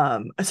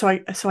so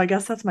I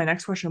guess that's my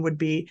next question would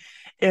be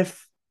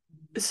if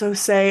so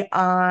say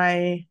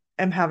I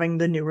am having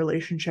the new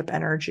relationship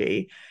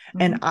energy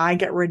and Mm-hmm. I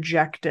get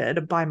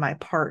rejected by my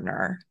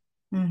partner.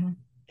 Mm-hmm.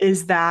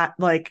 Is that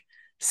like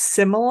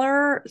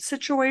similar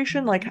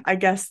situation? Like I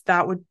guess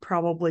that would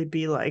probably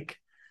be like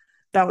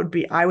that would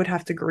be I would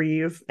have to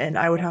grieve and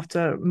I would Yep. have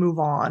to move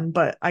on.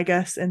 But I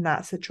guess in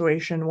that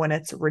situation when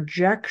it's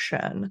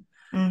rejection,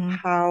 Mm-hmm.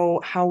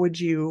 how would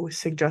you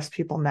suggest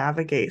people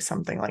navigate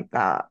something like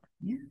that?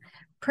 Yeah.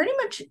 Pretty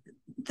much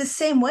the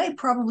same way,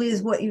 probably,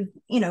 is what you've,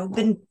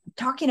 been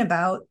talking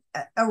about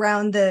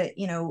around the,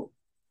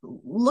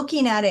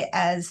 looking at it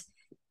as,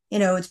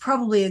 it's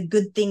probably a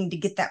good thing to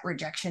get that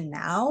rejection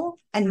now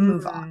and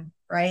move on, Mm,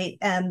 right?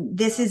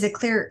 This is a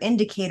clear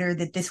indicator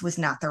that this was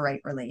not the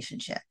right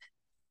relationship,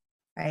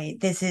 right?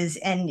 This is,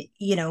 and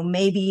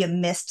maybe you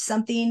missed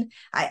something.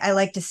 I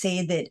like to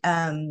say that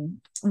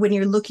when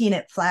you're looking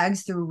at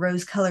flags through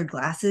rose colored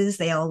glasses,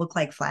 they all look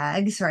like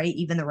flags, right?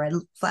 Even the red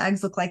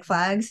flags look like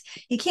flags.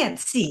 You can't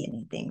see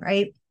anything,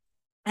 right?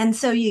 And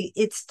so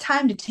it's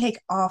time to take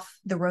off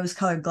the rose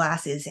colored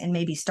glasses and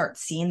maybe start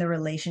seeing the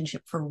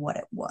relationship for what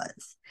it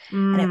was.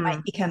 And it might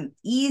mm, become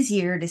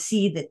easier to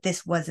see that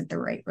this wasn't the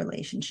right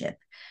relationship.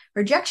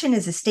 Rejection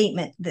is a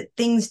statement that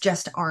things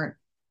just aren't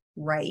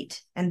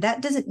right. And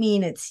that doesn't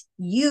mean it's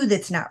you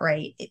that's not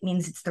right. It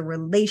means it's the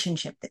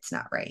relationship that's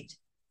not right.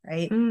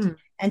 Right. mm,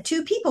 And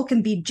two people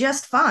can be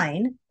just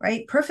fine,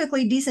 right?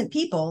 Perfectly decent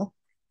people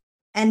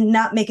and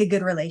not make a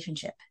good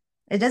relationship.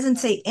 It doesn't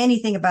say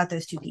anything about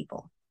those two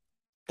people.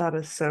 That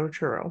is so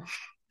true.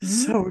 Mm-hmm.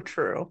 So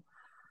true.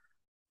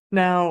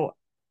 Now,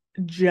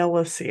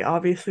 jealousy,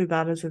 obviously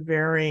that is a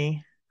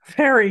very,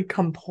 very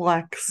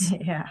complex.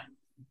 Yeah.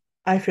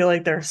 I feel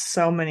like there's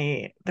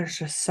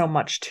just so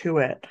much to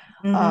it.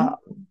 Mm-hmm. Uh,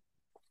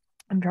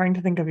 I'm trying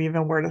to think of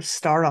even where to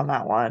start on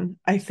that one.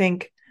 Well,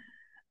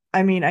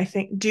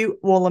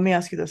 let me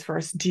ask you this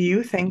first. Do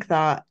you think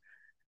that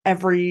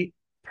every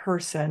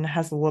person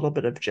has a little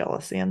bit of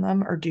jealousy in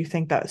them, or do you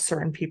think that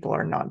certain people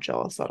are not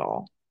jealous at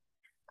all?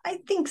 I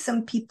think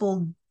some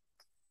people,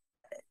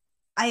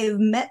 I have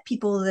met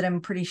people that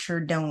I'm pretty sure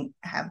don't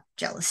have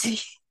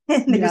jealousy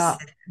in their Yeah.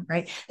 system,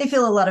 right? They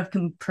feel a lot of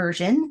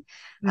compersion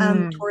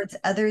Mm, towards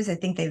others. I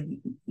think they've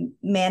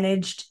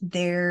managed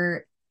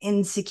their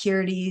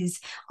insecurities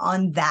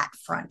on that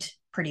front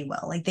pretty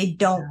well. Like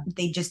yeah.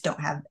 they just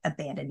don't have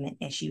abandonment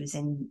issues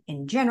in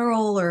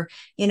general, or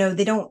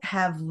they don't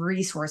have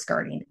resource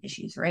guarding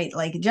issues, right?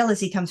 Like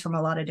jealousy comes from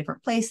a lot of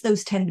different places.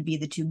 Those tend to be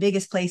the two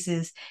biggest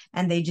places,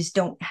 and they just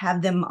don't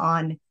have them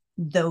on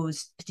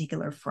those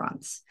particular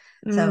fronts.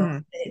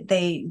 So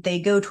Mm,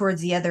 they go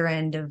towards the other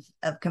end of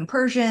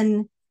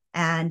compersion,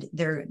 and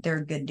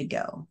they're good to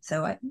go.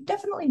 So I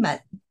definitely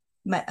met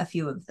a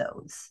few of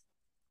those.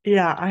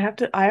 yeah, I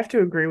have to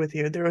agree with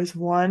you. There was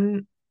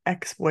one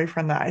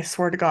ex-boyfriend that I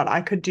swear to God, I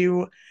could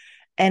do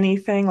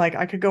anything. Like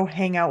I could go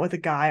hang out with a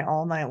guy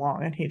all night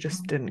long and he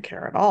just didn't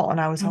care at all.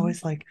 And I was Mhm.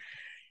 always like,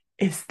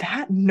 is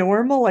that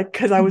normal? Like,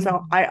 because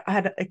Mhm. I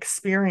had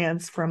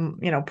experience from,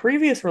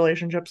 previous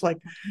relationships, like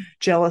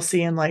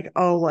jealousy and like,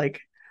 oh,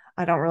 like,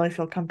 I don't really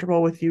feel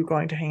comfortable with you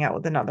going to hang out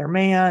with another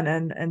man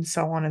and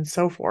so on and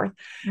so forth.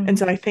 And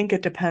so Mhm. I think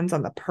it depends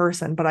on the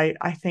person, but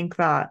I think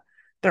that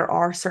there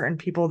are certain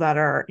people that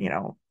are,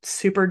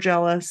 super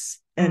jealous.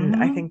 And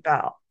I Mhm. think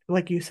that,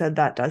 like you said,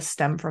 that does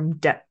stem from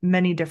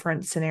many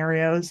different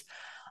scenarios.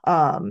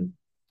 Um,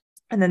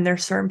 and then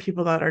there's certain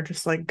people that are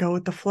just like go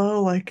with the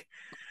flow, like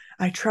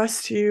I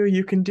trust you,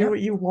 you can do Yep. what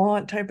you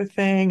want type of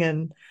thing.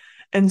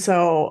 And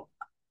so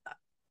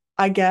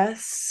I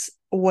guess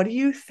what do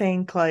you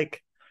think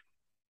like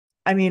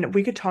I mean,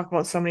 we could talk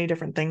about so many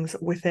different things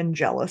within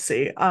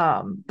jealousy.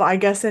 But I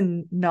guess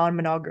in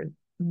non-monogamy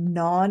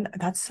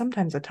that's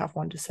sometimes a tough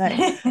one to say.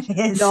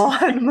 It is.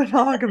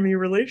 Non-monogamy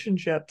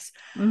relationships.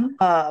 Mhm.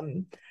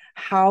 Um,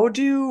 how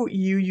do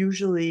you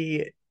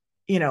usually,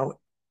 you know,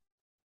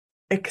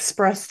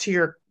 express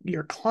to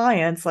your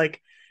clients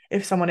like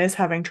if someone is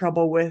having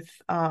trouble with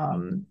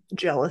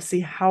jealousy,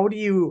 how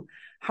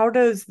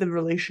does the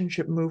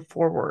relationship move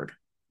forward?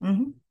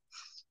 Mhm.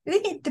 I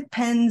think it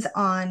depends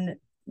on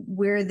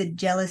where the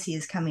jealousy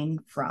is coming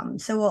from.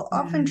 So we'll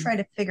often Mm, try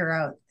to figure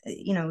out,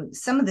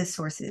 some of the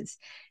sources.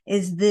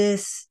 Is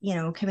this,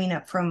 coming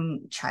up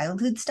from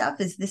childhood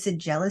stuff? Is this a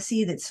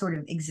jealousy that sort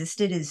of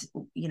existed as,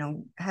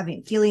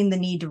 having feeling the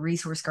need to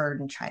resource guard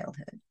in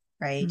childhood,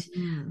 right?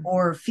 mm,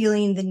 Or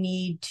feeling the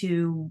need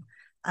to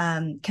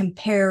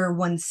compare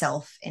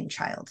oneself in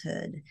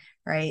childhood,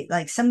 right?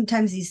 Like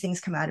sometimes these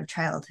things come out of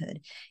childhood.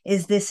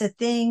 Is this a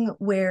thing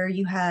where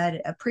you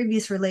had a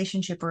previous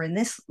relationship, or in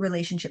this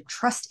relationship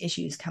trust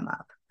issues come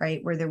up,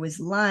 right, where there was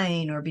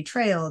lying or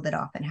betrayal that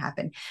often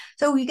happened?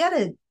 So we got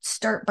to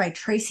start by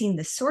tracing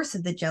the source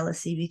of the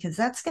jealousy, because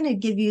that's going to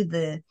give you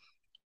the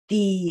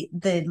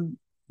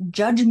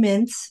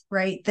judgments,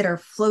 right, that are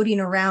floating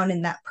around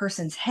in that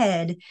person's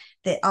head,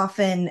 that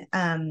often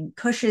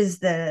pushes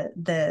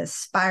the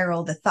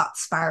spiral, the thought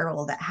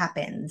spiral that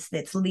happens,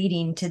 that's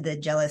leading to the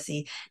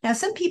jealousy. Now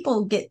some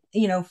people get,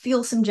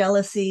 feel some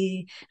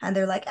jealousy, and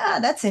they're like,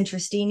 that's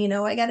interesting,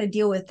 I got to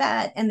deal with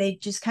that, and they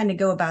just kind of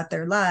go about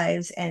their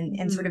lives and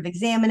sort mm, of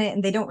examine it,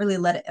 and they don't really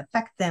let it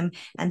affect them.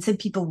 And some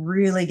people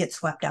really get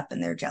swept up in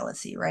their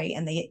jealousy, right,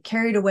 and they get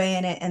carried away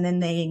in it, and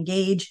then they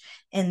engage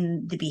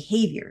in the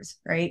behaviors,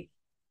 right,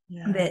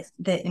 yes.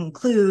 that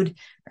include,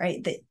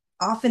 right, that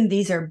often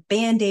these are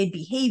band-aid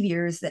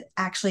behaviors that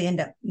actually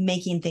end up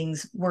making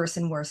things worse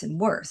and worse and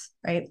worse,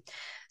 right?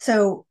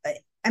 So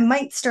I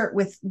might start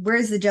with,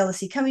 where's the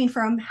jealousy coming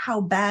from? How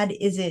bad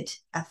is it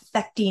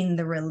affecting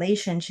the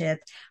relationship?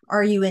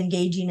 Are you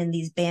engaging in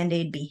these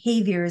band-aid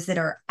behaviors that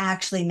are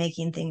actually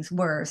making things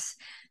worse?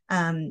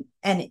 And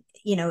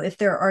if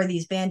there are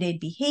these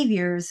band-aid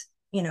behaviors,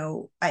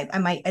 I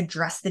might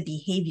address the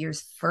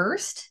behaviors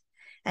first.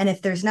 And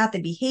if there's not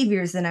the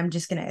behaviors, then I'm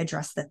just going to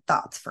address the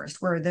thoughts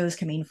first. Where are those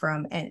coming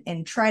from?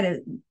 And try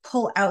to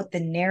pull out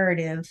the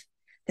narrative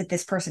that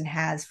this person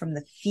has from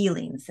the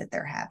feelings that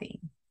they're having.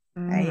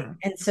 Right. Mm,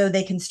 And so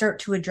they can start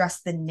to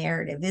address the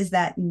narrative. Is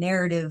that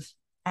narrative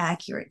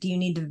accurate? Do you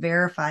need to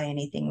verify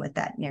anything with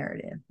that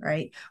narrative?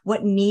 Right.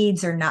 What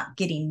needs are not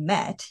getting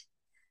met?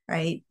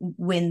 Right.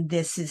 When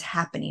this is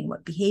happening,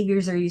 what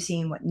behaviors are you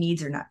seeing? What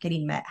needs are not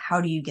getting met? How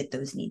do you get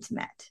those needs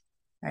met?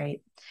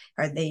 Right.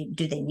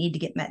 Do they need to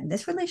get met in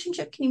this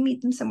relationship? Can you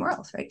meet them somewhere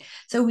else? Right.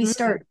 So we mm,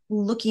 start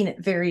looking at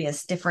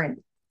various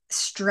different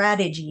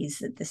strategies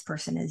that this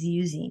person is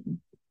using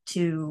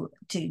to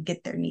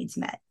get their needs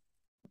met.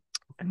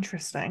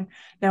 interesting.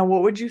 Now,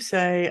 what would you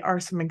say are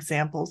some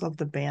examples of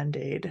the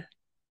Band-Aid?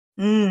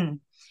 Mm.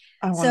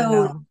 I want to So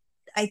know.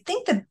 I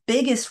think the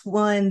biggest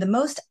one, the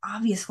most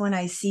obvious one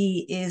I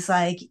see is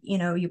like,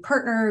 your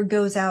partner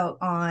goes out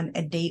on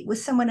a date with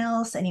someone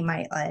else and you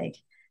might like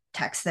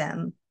text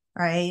them,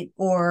 right?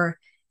 Or,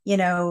 you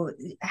know,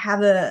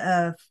 have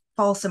a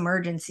false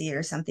emergency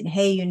or something.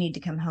 Hey, you need to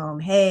come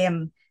home. Hey,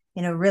 I'm,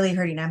 really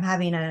hurting. I'm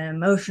having an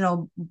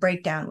emotional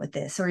breakdown with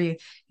this. Or you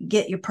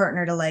get your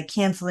partner to like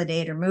cancel a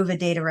date or move a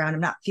date around. I'm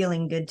not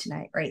feeling good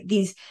tonight, right?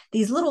 These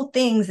little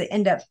things that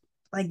end up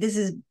like this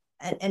is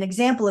an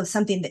example of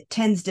something that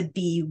tends to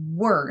be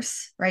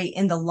worse, right?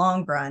 In the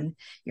long run,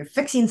 you're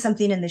fixing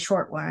something in the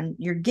short run.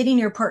 You're getting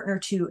your partner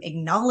to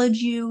acknowledge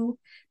you,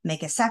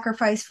 make a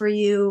sacrifice for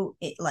you.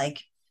 It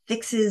like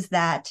fixes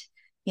that,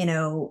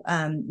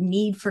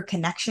 need for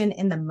connection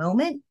in the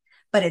moment,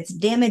 but it's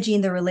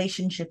damaging the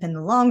relationship in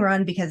the long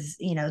run because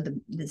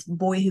this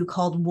boy who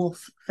called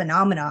wolf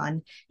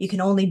phenomenon. You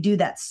can only do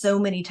that so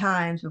many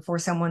times before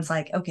someone's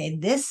like, okay,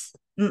 this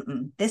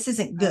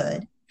isn't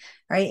good,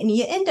 right? And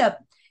you end up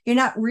you're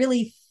not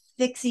really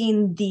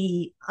fixing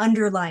the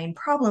underlying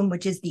problem,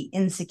 which is the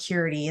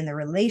insecurity in the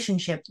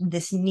relationship,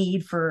 this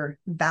need for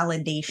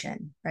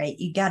validation, right?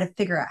 You got to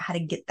figure out how to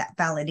get that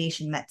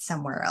validation met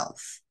somewhere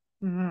else,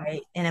 Mm.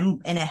 right?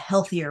 In a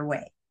healthier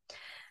way.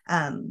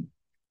 Um,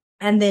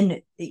 and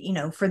then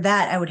for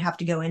that I would have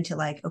to go into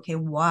like, okay,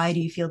 why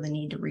do you feel the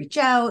need to reach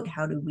out?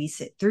 How do we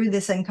sit through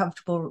this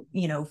uncomfortable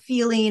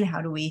feeling?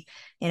 How do we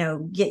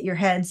get your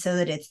head so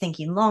that it's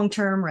thinking long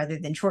term rather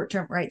than short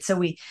term, right? So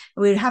we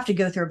would have to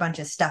go through a bunch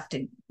of stuff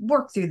to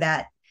work through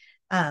that.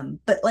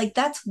 But like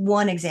that's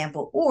one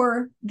example.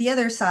 Or the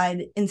other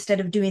side, instead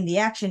of doing the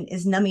action,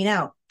 is numbing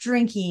out,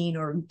 drinking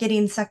or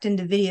getting sucked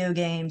into video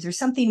games or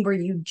something where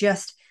you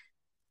just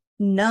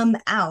numb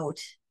out,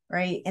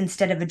 right?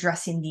 Instead of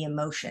addressing the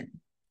emotion,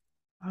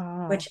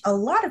 Oh. which a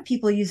lot of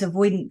people use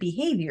avoidant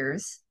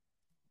behaviors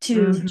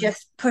to Hmm.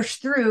 just push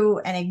through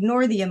and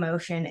ignore the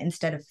emotion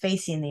instead of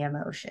facing the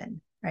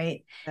emotion,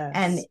 right?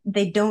 And Yes.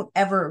 they don't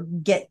ever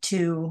get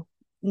to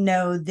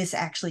know this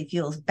actually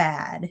feels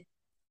bad,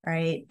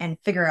 right? And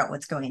figure out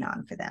what's going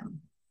on for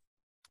them.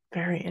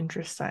 Very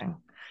interesting.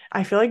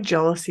 I feel like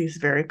jealousy is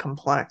very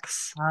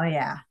complex. Oh,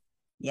 yeah.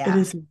 It Yeah.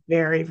 is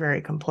very,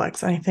 very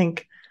complex. And I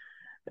think,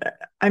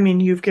 I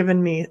mean, you've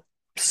given me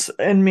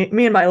and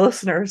me and my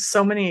listeners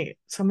so many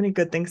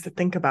good things to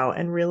think about.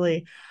 And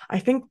really, I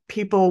think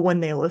people,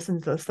 when they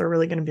listen to this, they're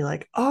really going to be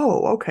like,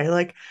 oh, okay,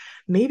 like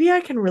maybe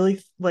I can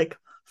really like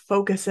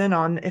focus in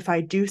on if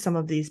I do some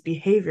of these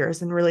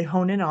behaviors and really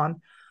hone in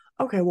on,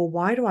 okay, well,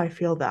 why do I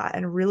feel that?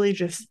 And really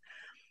just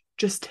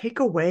take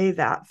away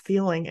that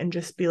feeling and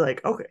just be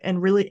like, okay,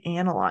 and really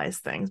analyze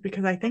things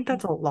because I think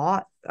that's a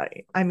lot.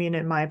 I mean,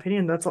 in my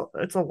opinion,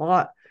 it's a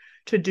lot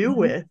to do Mhm.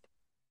 with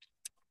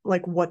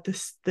like what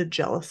the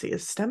jealousy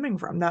is stemming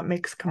from. That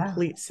makes Yeah.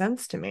 complete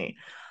sense to me.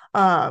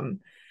 Um,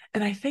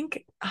 and I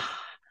think,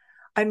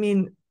 I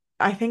mean,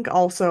 I think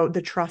also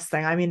the trust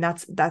thing. I mean,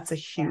 that's a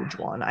huge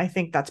Yeah. one. I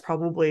think that's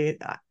probably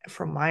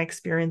from my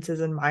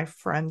experiences and my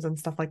friends and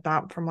stuff like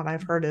that. From what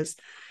I've heard, is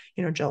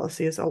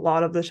jealousy is a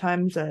lot of the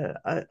times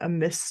a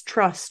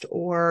mistrust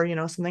or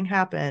something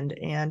happened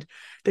and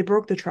they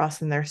broke the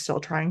trust and they're still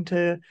trying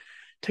to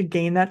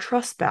gain that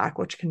trust back,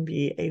 which can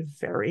be a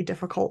very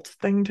difficult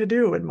thing to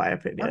do, in my Yep.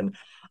 opinion.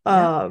 Yep.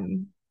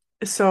 Um,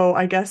 so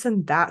I guess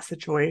in that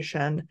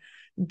situation,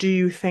 do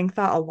you think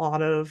that a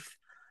lot of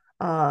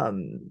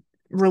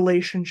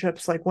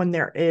relationships, like when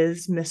there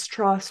is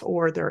mistrust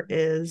or there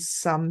is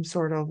some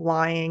sort of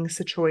lying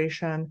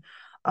situation,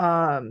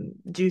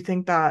 do you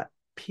think that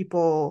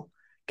people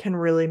can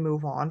really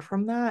move on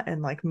from that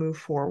and like move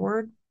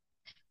forward?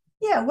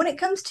 Yeah, when it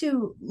comes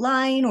to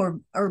lying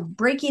or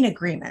breaking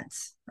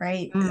agreements,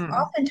 right? Mm,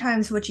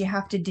 Oftentimes what you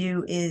have to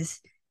do is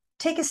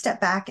take a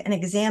step back and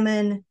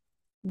examine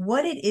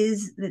what it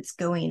is that's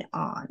going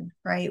on,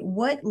 right?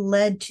 What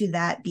led to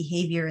that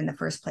behavior in the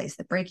first place,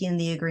 the breaking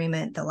the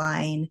agreement, the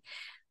lying,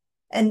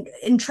 and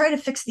try to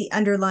fix the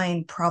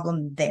underlying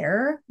problem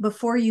there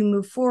before you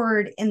move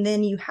forward. And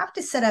then you have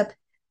to set up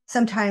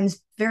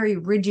sometimes very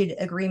rigid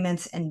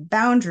agreements and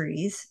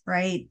boundaries,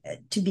 right?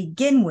 To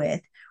begin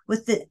with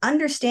the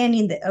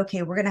understanding that,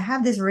 okay, we're going to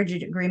have this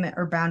rigid agreement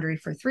or boundary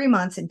for 3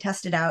 months and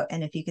test it out.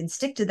 And if you can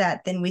stick to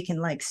that, then we can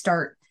like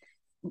start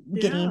yeah,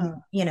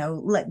 getting,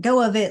 let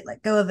go of it,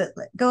 let go of it,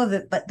 let go of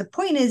it. But the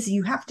point is,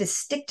 you have to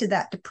stick to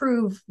that to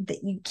prove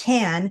that you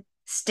can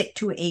stick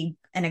to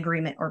an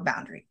agreement or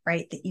boundary,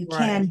 right? That you right.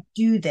 can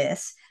do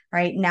this,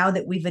 right? Now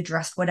that we've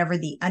addressed whatever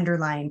the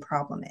underlying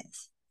problem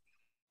is.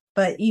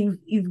 But you've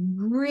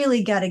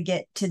really got to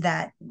get to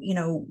that,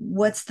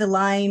 what's the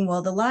line?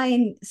 Well, the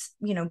line,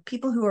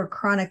 people who are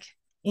chronic,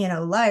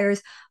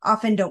 liars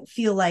often don't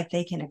feel like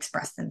they can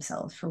express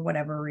themselves for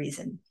whatever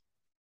reason.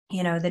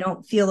 They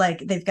don't feel like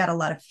they've got a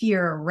lot of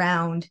fear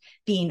around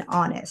being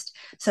honest.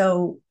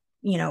 So,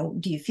 do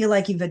you feel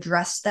like you've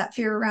addressed that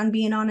fear around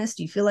being honest?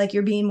 Do you feel like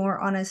you're being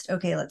more honest?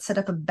 Okay, let's set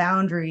up a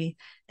boundary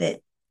that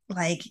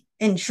like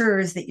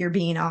ensures that you're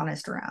being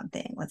honest around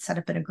things. Let's set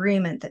up an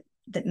agreement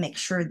that makes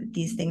sure that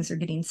these things are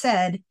getting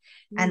said,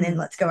 and then Mm,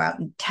 let's go out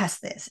and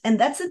test this. And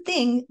that's the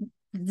thing,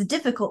 the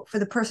difficult for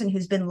the person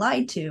who's been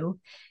lied to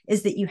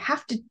is that you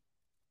have to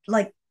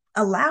like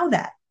allow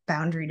that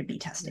boundary to be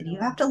tested. You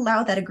Yeah, have to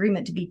allow that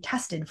agreement to be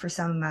tested for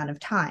some amount of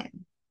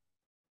time,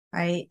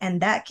 right?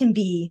 And that can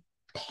be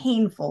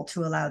painful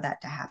to allow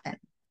that to happen,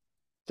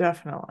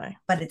 definitely.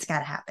 but it's got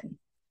to happen.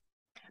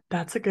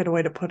 That's a good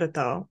way to put it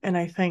though. And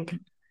I think,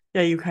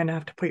 yeah, you kind of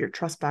have to put your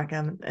trust back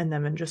in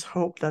them and just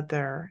hope that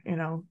they're,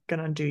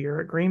 gonna do your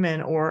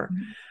agreement or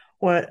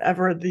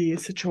whatever the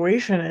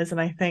situation is. And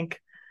I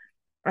think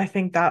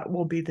that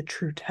will be the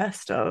true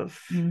test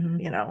of,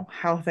 Mm-hmm.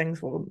 how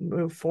things will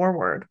move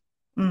forward.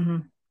 Mm-hmm.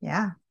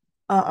 Yeah.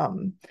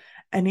 Um,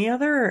 any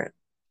other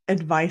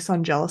advice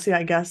on jealousy?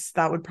 I guess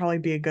that would probably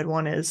be a good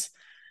one is,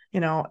 you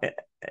know,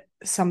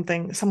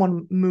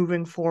 someone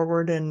moving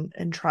forward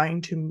and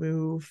trying to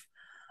move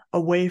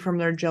away from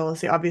their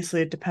jealousy.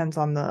 Obviously, it depends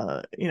on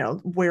the,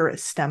 where it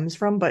stems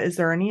from, but is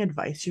there any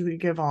advice you could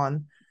give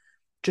on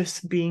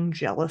just being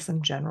jealous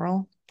in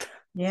general?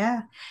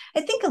 Yeah.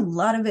 I think a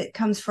lot of it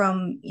comes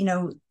from,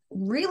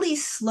 really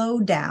slow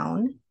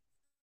down,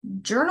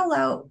 journal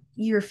out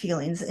your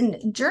feelings, and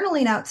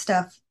journaling out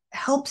stuff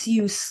helps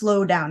you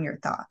slow down your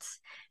thoughts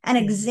and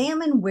Mhm.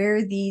 examine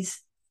where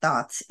these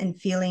thoughts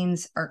and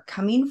feelings are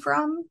coming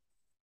from,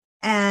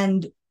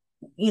 and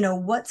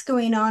what's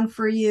going on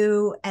for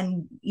you,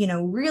 and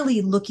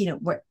really looking at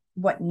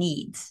what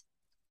needs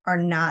are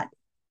not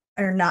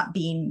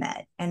being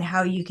met and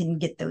how you can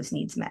get those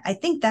needs met. I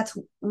think that's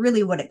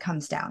really what it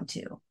comes down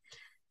to,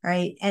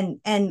 right? And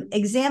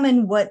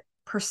examine what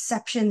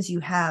perceptions you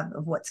have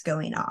of what's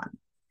going on,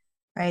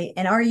 right?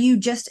 And are you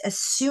just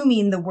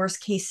assuming the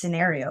worst case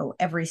scenario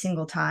every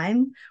single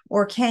time,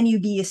 or can you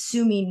be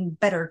assuming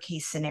better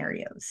case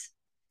scenarios?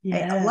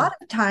 Right? A Yeah. lot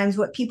of times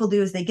what people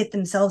do is they get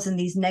themselves in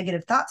these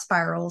negative thought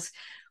spirals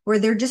where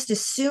they're just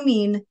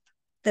assuming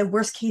the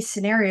worst case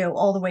scenario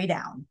all the way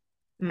down,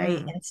 right?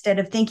 Mm. Instead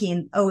of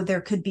thinking, oh,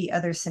 there could be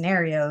other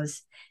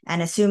scenarios,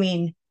 and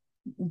assuming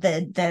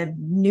the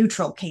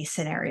neutral case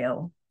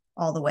scenario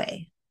all the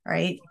way,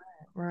 right?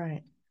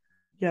 Right.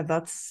 Yeah,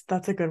 that's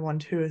a good one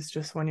too, is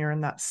just when you're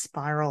in that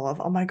spiral of,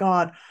 oh my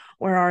God,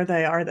 where are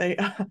they? Are they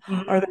are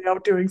Mm-hmm. they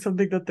out doing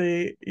something that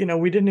they,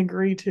 we didn't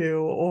agree to,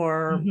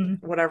 or Mm-hmm.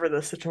 whatever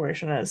the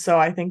situation is. So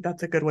I think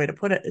that's a good way to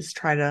put it, is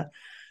try to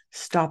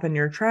stop in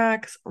your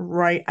tracks.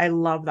 Right. I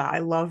love that. I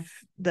love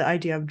the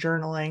idea of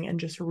journaling and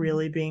just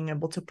really being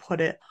able to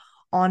put it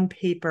on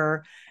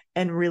paper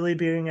and really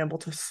being able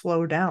to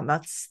slow down.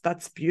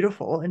 That's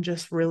beautiful. And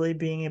just really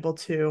being able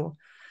to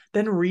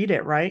then read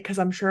it, right? Because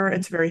I'm sure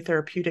it's very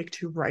therapeutic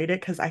to write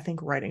it, because I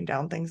think writing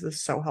down things is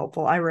so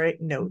helpful. I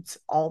write notes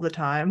all the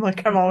time.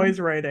 Like I'm Mm-hmm. always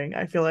writing.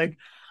 I feel like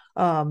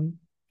um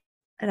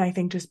and I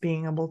think just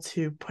being able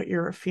to put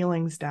your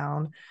feelings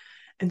down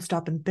and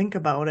stop and think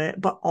about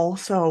it, but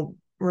also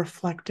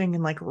reflecting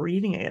and like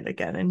reading it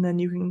again. And then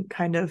you can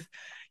kind of,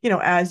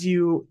 as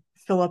you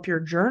fill up your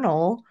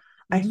journal,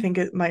 I Mm-hmm. think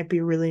it might be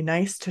really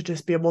nice to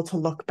just be able to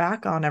look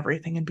back on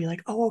everything and be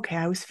like, oh, okay,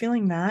 I was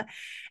feeling that.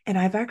 And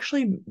I've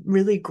actually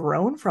really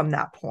grown from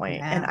that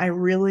point. And Yeah.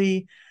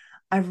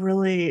 I've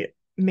really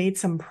made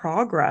some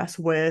progress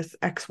with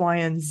X, Y,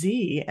 and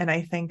Z. And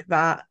I think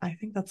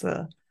that's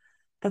a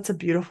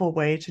beautiful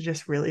way to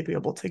just really be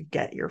able to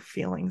get your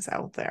feelings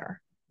out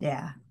there.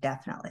 Yeah,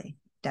 definitely.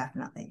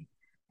 Definitely.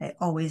 I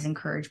always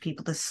encourage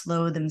people to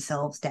slow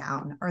themselves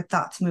down. Our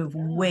thoughts move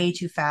Yeah. way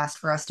too fast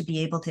for us to be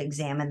able to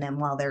examine them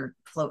while they're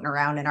floating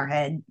around in our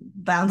head,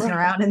 bouncing Right.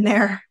 around in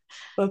there.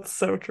 That's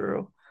so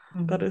true.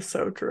 That Mhm. is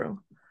so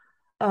true.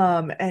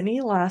 Any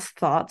last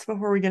thoughts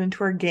before we get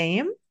into our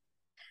game?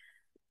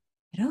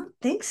 I don't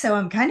think so.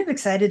 I'm kind of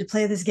excited to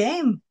play this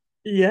game.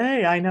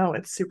 Yay, I know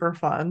it's super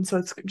fun. So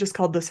it's just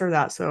called this or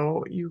that,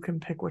 so you can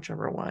pick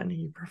whichever one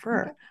you Okay.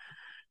 prefer.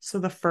 So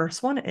the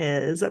first one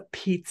is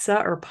pizza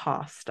or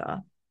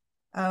pasta.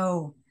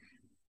 Oh,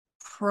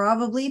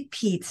 probably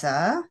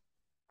pizza,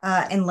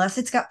 unless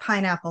it's got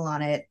pineapple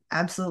on it.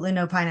 Absolutely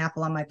no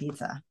pineapple on my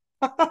pizza.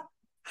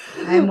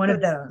 I'm one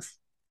of That's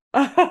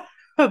those.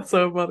 that's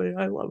so funny.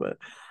 I love it.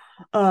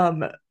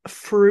 Um,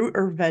 fruit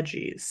or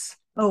veggies?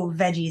 Oh, veggies,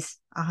 Veggies.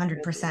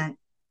 100%.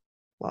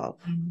 Love.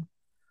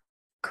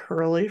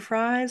 Curly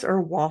fries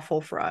or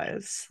waffle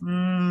fries?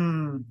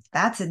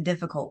 That's a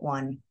difficult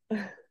one.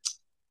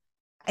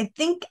 I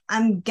think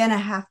I'm gonna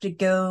have to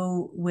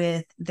go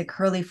with the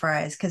curly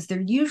fries because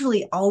they're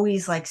usually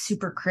always like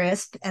super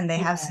crisp and they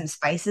have Yeah. some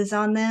spices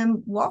on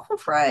them. Waffle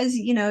fries,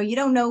 you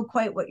don't know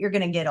quite what you're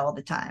gonna get all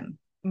the time.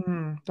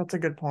 That's a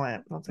good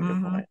point. That's a good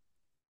Hmm. point.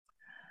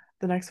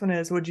 The next one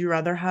is, would you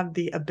rather have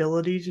the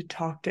ability to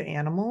talk to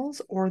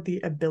animals or the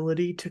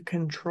ability to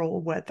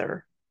control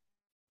weather?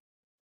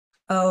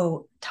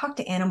 Oh, talk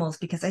to animals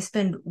because I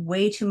spend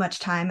way too much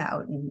time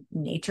out in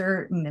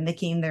nature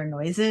mimicking their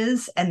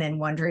noises and then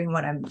wondering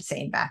what I'm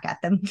saying back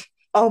at them.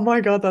 Oh my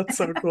God, that's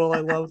so cool.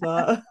 I love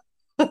that.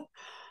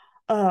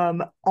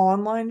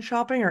 Online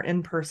shopping or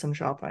in-person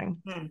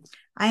shopping? Hmm.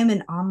 I am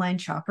an online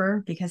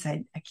shopper because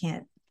I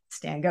can't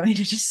stand going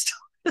to just stores.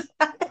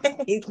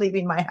 I hate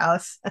leaving my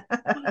house.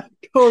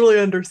 Totally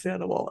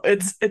understandable.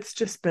 It's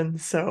just been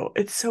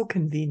it's so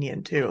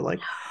convenient too. Like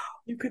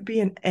you could be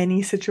in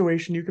any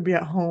situation. You could be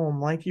at home.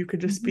 Like you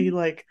could just be Mhm.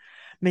 like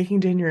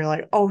making dinner. You're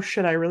like, oh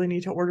shit, I really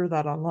need to order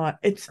that online.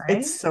 It's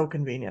Right? so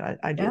convenient.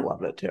 I do Yeah.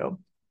 love it too.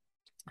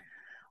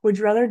 Would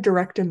you rather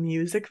direct a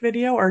music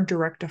video or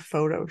direct a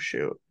photo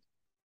shoot?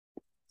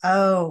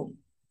 Oh,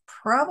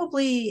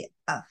 probably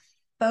a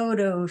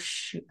photo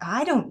shoot.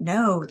 I don't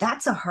know.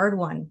 That's a hard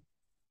one.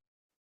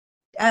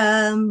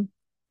 Um,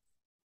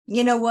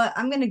 you know what?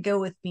 I'm gonna go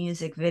with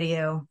music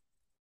video.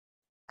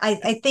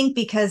 I think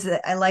because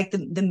I like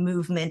the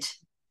movement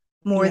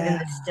more than Yeah.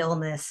 the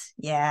stillness.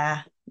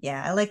 Yeah,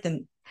 yeah. I like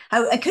them.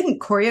 I couldn't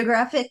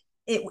choreograph it.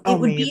 It Oh,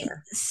 would me be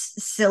either.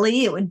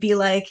 silly. It would be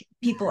like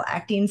people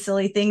acting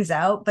silly things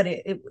out, but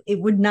it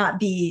would not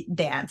be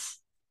dance.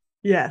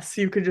 Yes,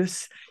 you could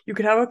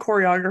have a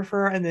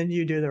choreographer and then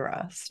you do the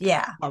rest.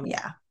 Yeah, Um,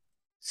 yeah.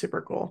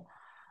 Super cool.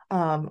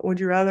 Would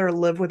you rather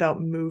live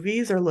without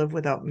movies or live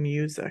without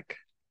music?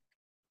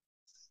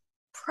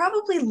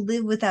 Probably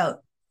live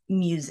without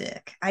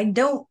music.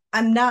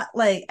 I'm not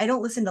like, I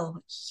don't listen to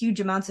huge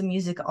amounts of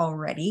music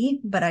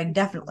already, but I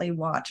definitely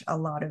watch a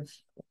lot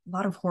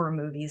of horror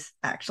movies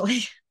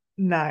actually.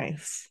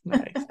 Nice,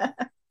 nice.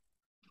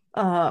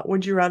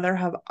 Would you rather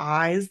have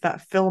eyes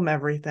that film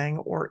everything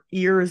or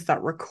ears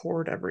that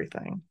record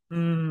everything?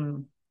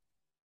 Mm,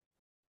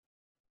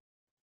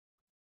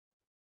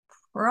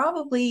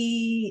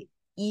 probably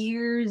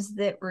ears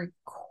that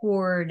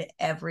record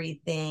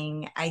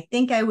everything. I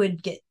think I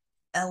would get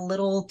a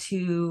little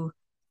too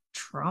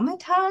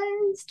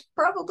traumatized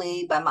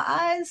probably by my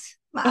eyes,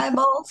 my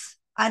eyeballs.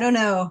 I don't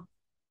know.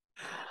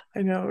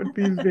 I know it would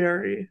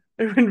be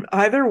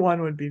either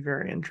one would be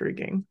very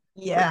intriguing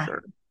for Yeah.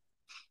 sure.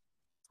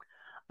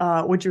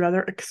 Would you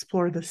rather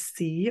explore the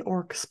sea or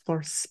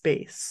explore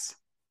space?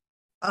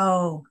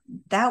 Oh,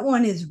 that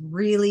one is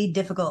really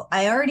difficult.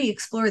 I already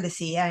explore the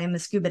sea. I am a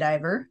scuba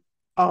diver.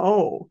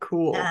 Oh,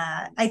 cool.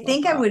 I Love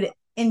think I that. would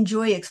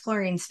enjoy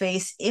exploring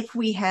space if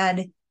we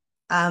had,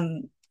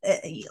 um, uh,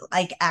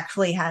 like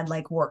actually had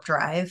like warp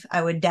drive.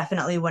 I would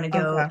definitely want to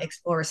go Okay.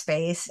 explore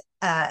space.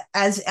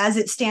 As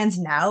it stands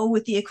now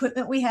with the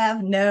equipment we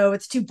have, no,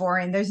 it's too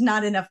boring. There's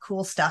not enough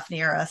cool stuff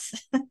near us.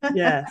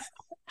 Yes,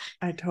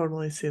 I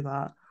totally see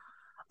that.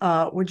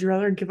 Would you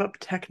rather give up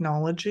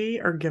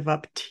technology or give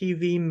up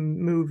TV,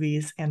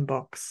 movies, and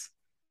books?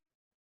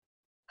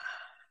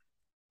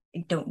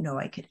 I don't know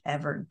I could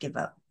ever give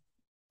up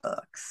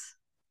books.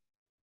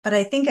 But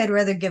I think I'd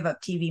rather give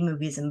up TV,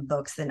 movies, and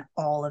books than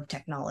all of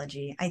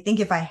technology. I think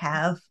if I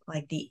have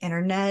like the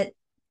internet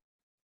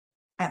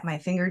at my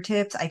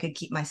fingertips, I could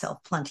keep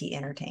myself plenty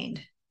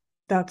entertained.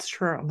 That's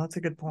true. That's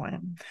a good point.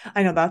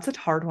 I know that's a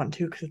hard one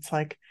too, because it's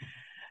like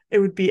it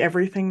would be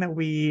everything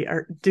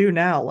that do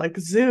now, like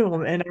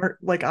Zoom and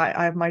like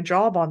I have my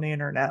job on the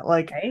internet,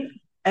 like Right?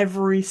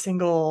 every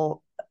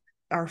single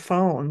our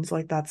phones,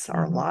 like that's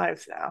our Mm-hmm.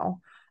 lives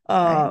now.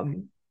 Right.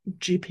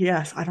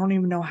 GPS, I don't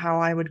even know how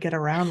I would get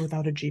around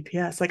without a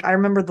GPS. Like I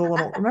remember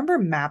remember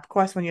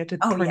MapQuest when you had to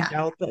Oh, yeah. print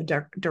out the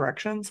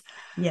directions?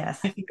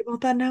 I Yes. think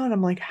about that now and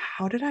I'm like,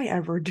 how did I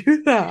ever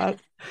do that?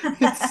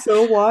 It's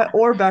so what?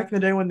 Or back in the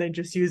day when they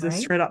just use a Right.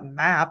 straight up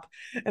map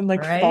and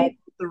like follow Right.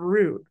 the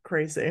route.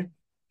 Crazy.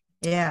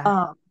 Yeah.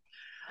 Um,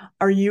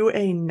 are you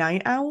a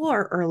night owl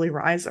or early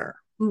riser?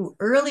 Ooh,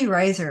 early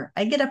riser.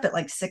 I get up at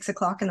like 6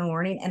 o'clock in the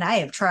morning and I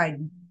have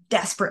tried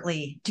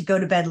desperately to go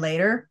to bed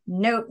later.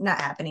 Nope, not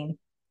happening.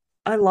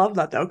 I love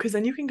that though, because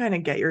then you can kind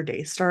of get your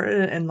day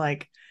started and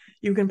like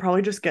you can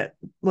probably just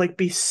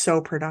be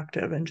so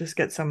productive and just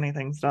get so many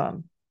things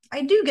done.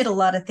 I do get a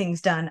lot of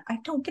things done. I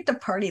don't get to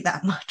party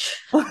that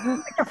much.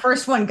 Like the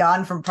first one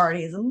gone from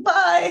parties and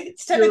bye.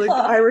 It's 10 You're like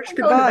the o'clock. Irish I'm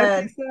going to goodbye,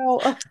 bed. peace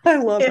out. I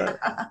love it.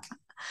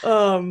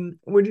 Yeah.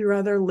 Would you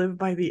rather live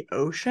by the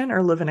ocean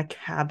or live in a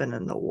cabin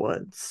in the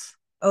woods?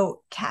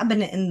 Oh,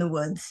 cabin in the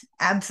woods.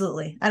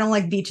 Absolutely. I don't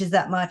like beaches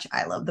that much.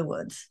 I love the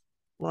woods.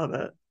 Love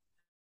it.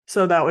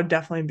 So that would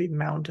definitely be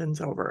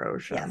mountains over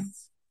ocean.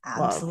 Yes,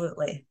 Love.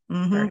 absolutely.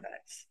 Very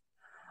nice.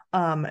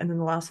 And then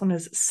the last one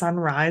is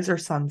sunrise or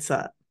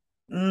sunset.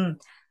 Mm.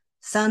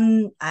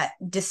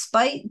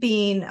 Despite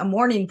being a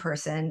morning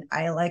person,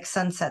 I like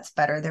sunsets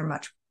better.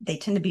 They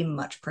tend to be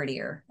much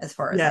prettier as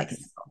far as I can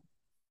Yes, tell.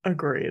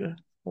 agreed.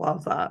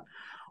 Love that.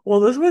 Well,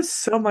 this was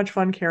so much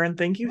fun, Karyn.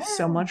 Thank you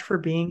so Yeah, much for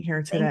being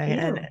here thank today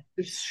and you.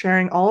 just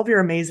sharing all of your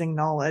amazing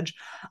knowledge.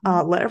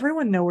 Mhm. Let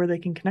everyone know where they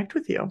can connect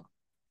with you.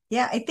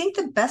 Yeah, I think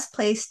the best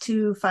place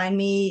to find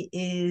me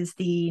is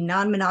the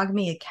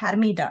non-monogamy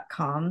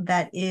academy.com.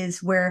 That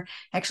is where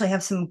I actually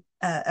have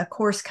a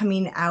course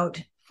coming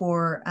out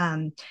for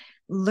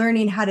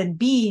learning how to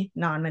be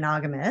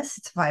non-monogamous.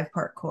 It's a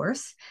 5-part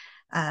course.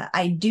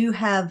 I do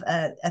have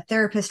a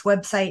therapist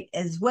website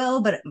as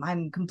well, but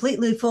I'm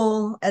completely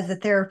full as a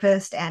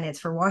therapist and it's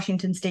for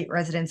Washington state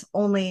residents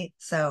only.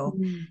 So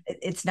Mm.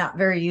 it's not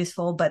very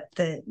useful, but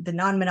the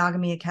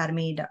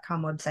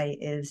non-monogamyacademy.com website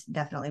is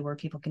definitely where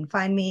people can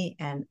find me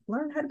and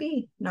learn how to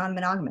be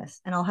non-monogamous.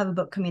 And I'll have a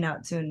book coming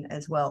out soon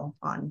as well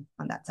on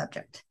that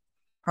subject.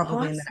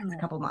 probably in the next Awesome.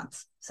 couple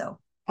months. So,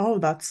 Oh,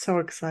 that's so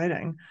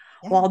exciting.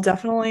 Well, yeah. I'll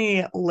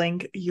definitely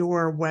link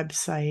your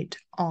website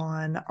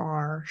on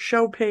our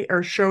show page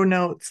or show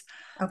notes,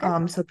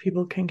 Okay. so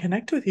people can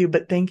connect with you.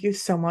 But thank you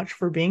so much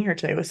for being here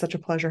today. It was such a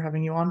pleasure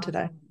having you on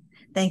today. Awesome.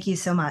 Thank you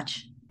so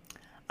much.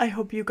 I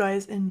hope you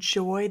guys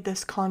enjoyed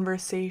this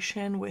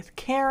conversation with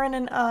Karyn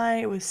and I.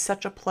 It was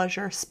such a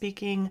pleasure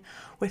speaking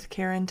with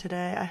Karyn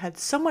today. I had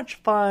so much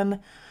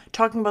fun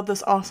talking about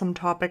this awesome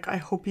topic. I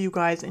hope you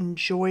guys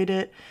enjoyed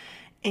it,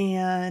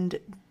 and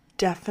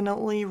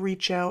definitely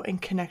reach out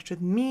and connect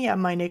with me at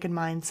My Naked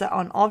Mindset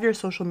on all of your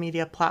social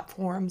media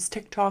platforms: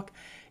 TikTok,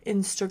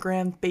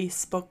 Instagram,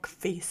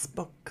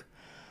 Facebook,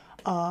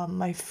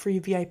 my free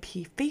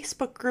VIP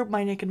Facebook group,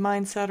 My Naked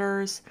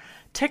Mindsetters,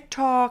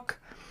 TikTok.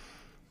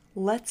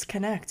 Let's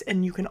connect.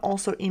 And you can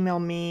also email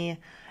me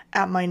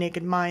at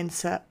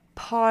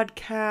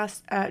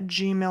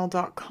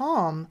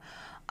mynakedmindsetpodcast@gmail.com.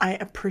 I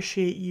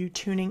appreciate you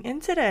tuning in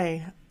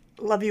today.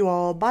 Love you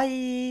all.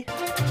 Bye.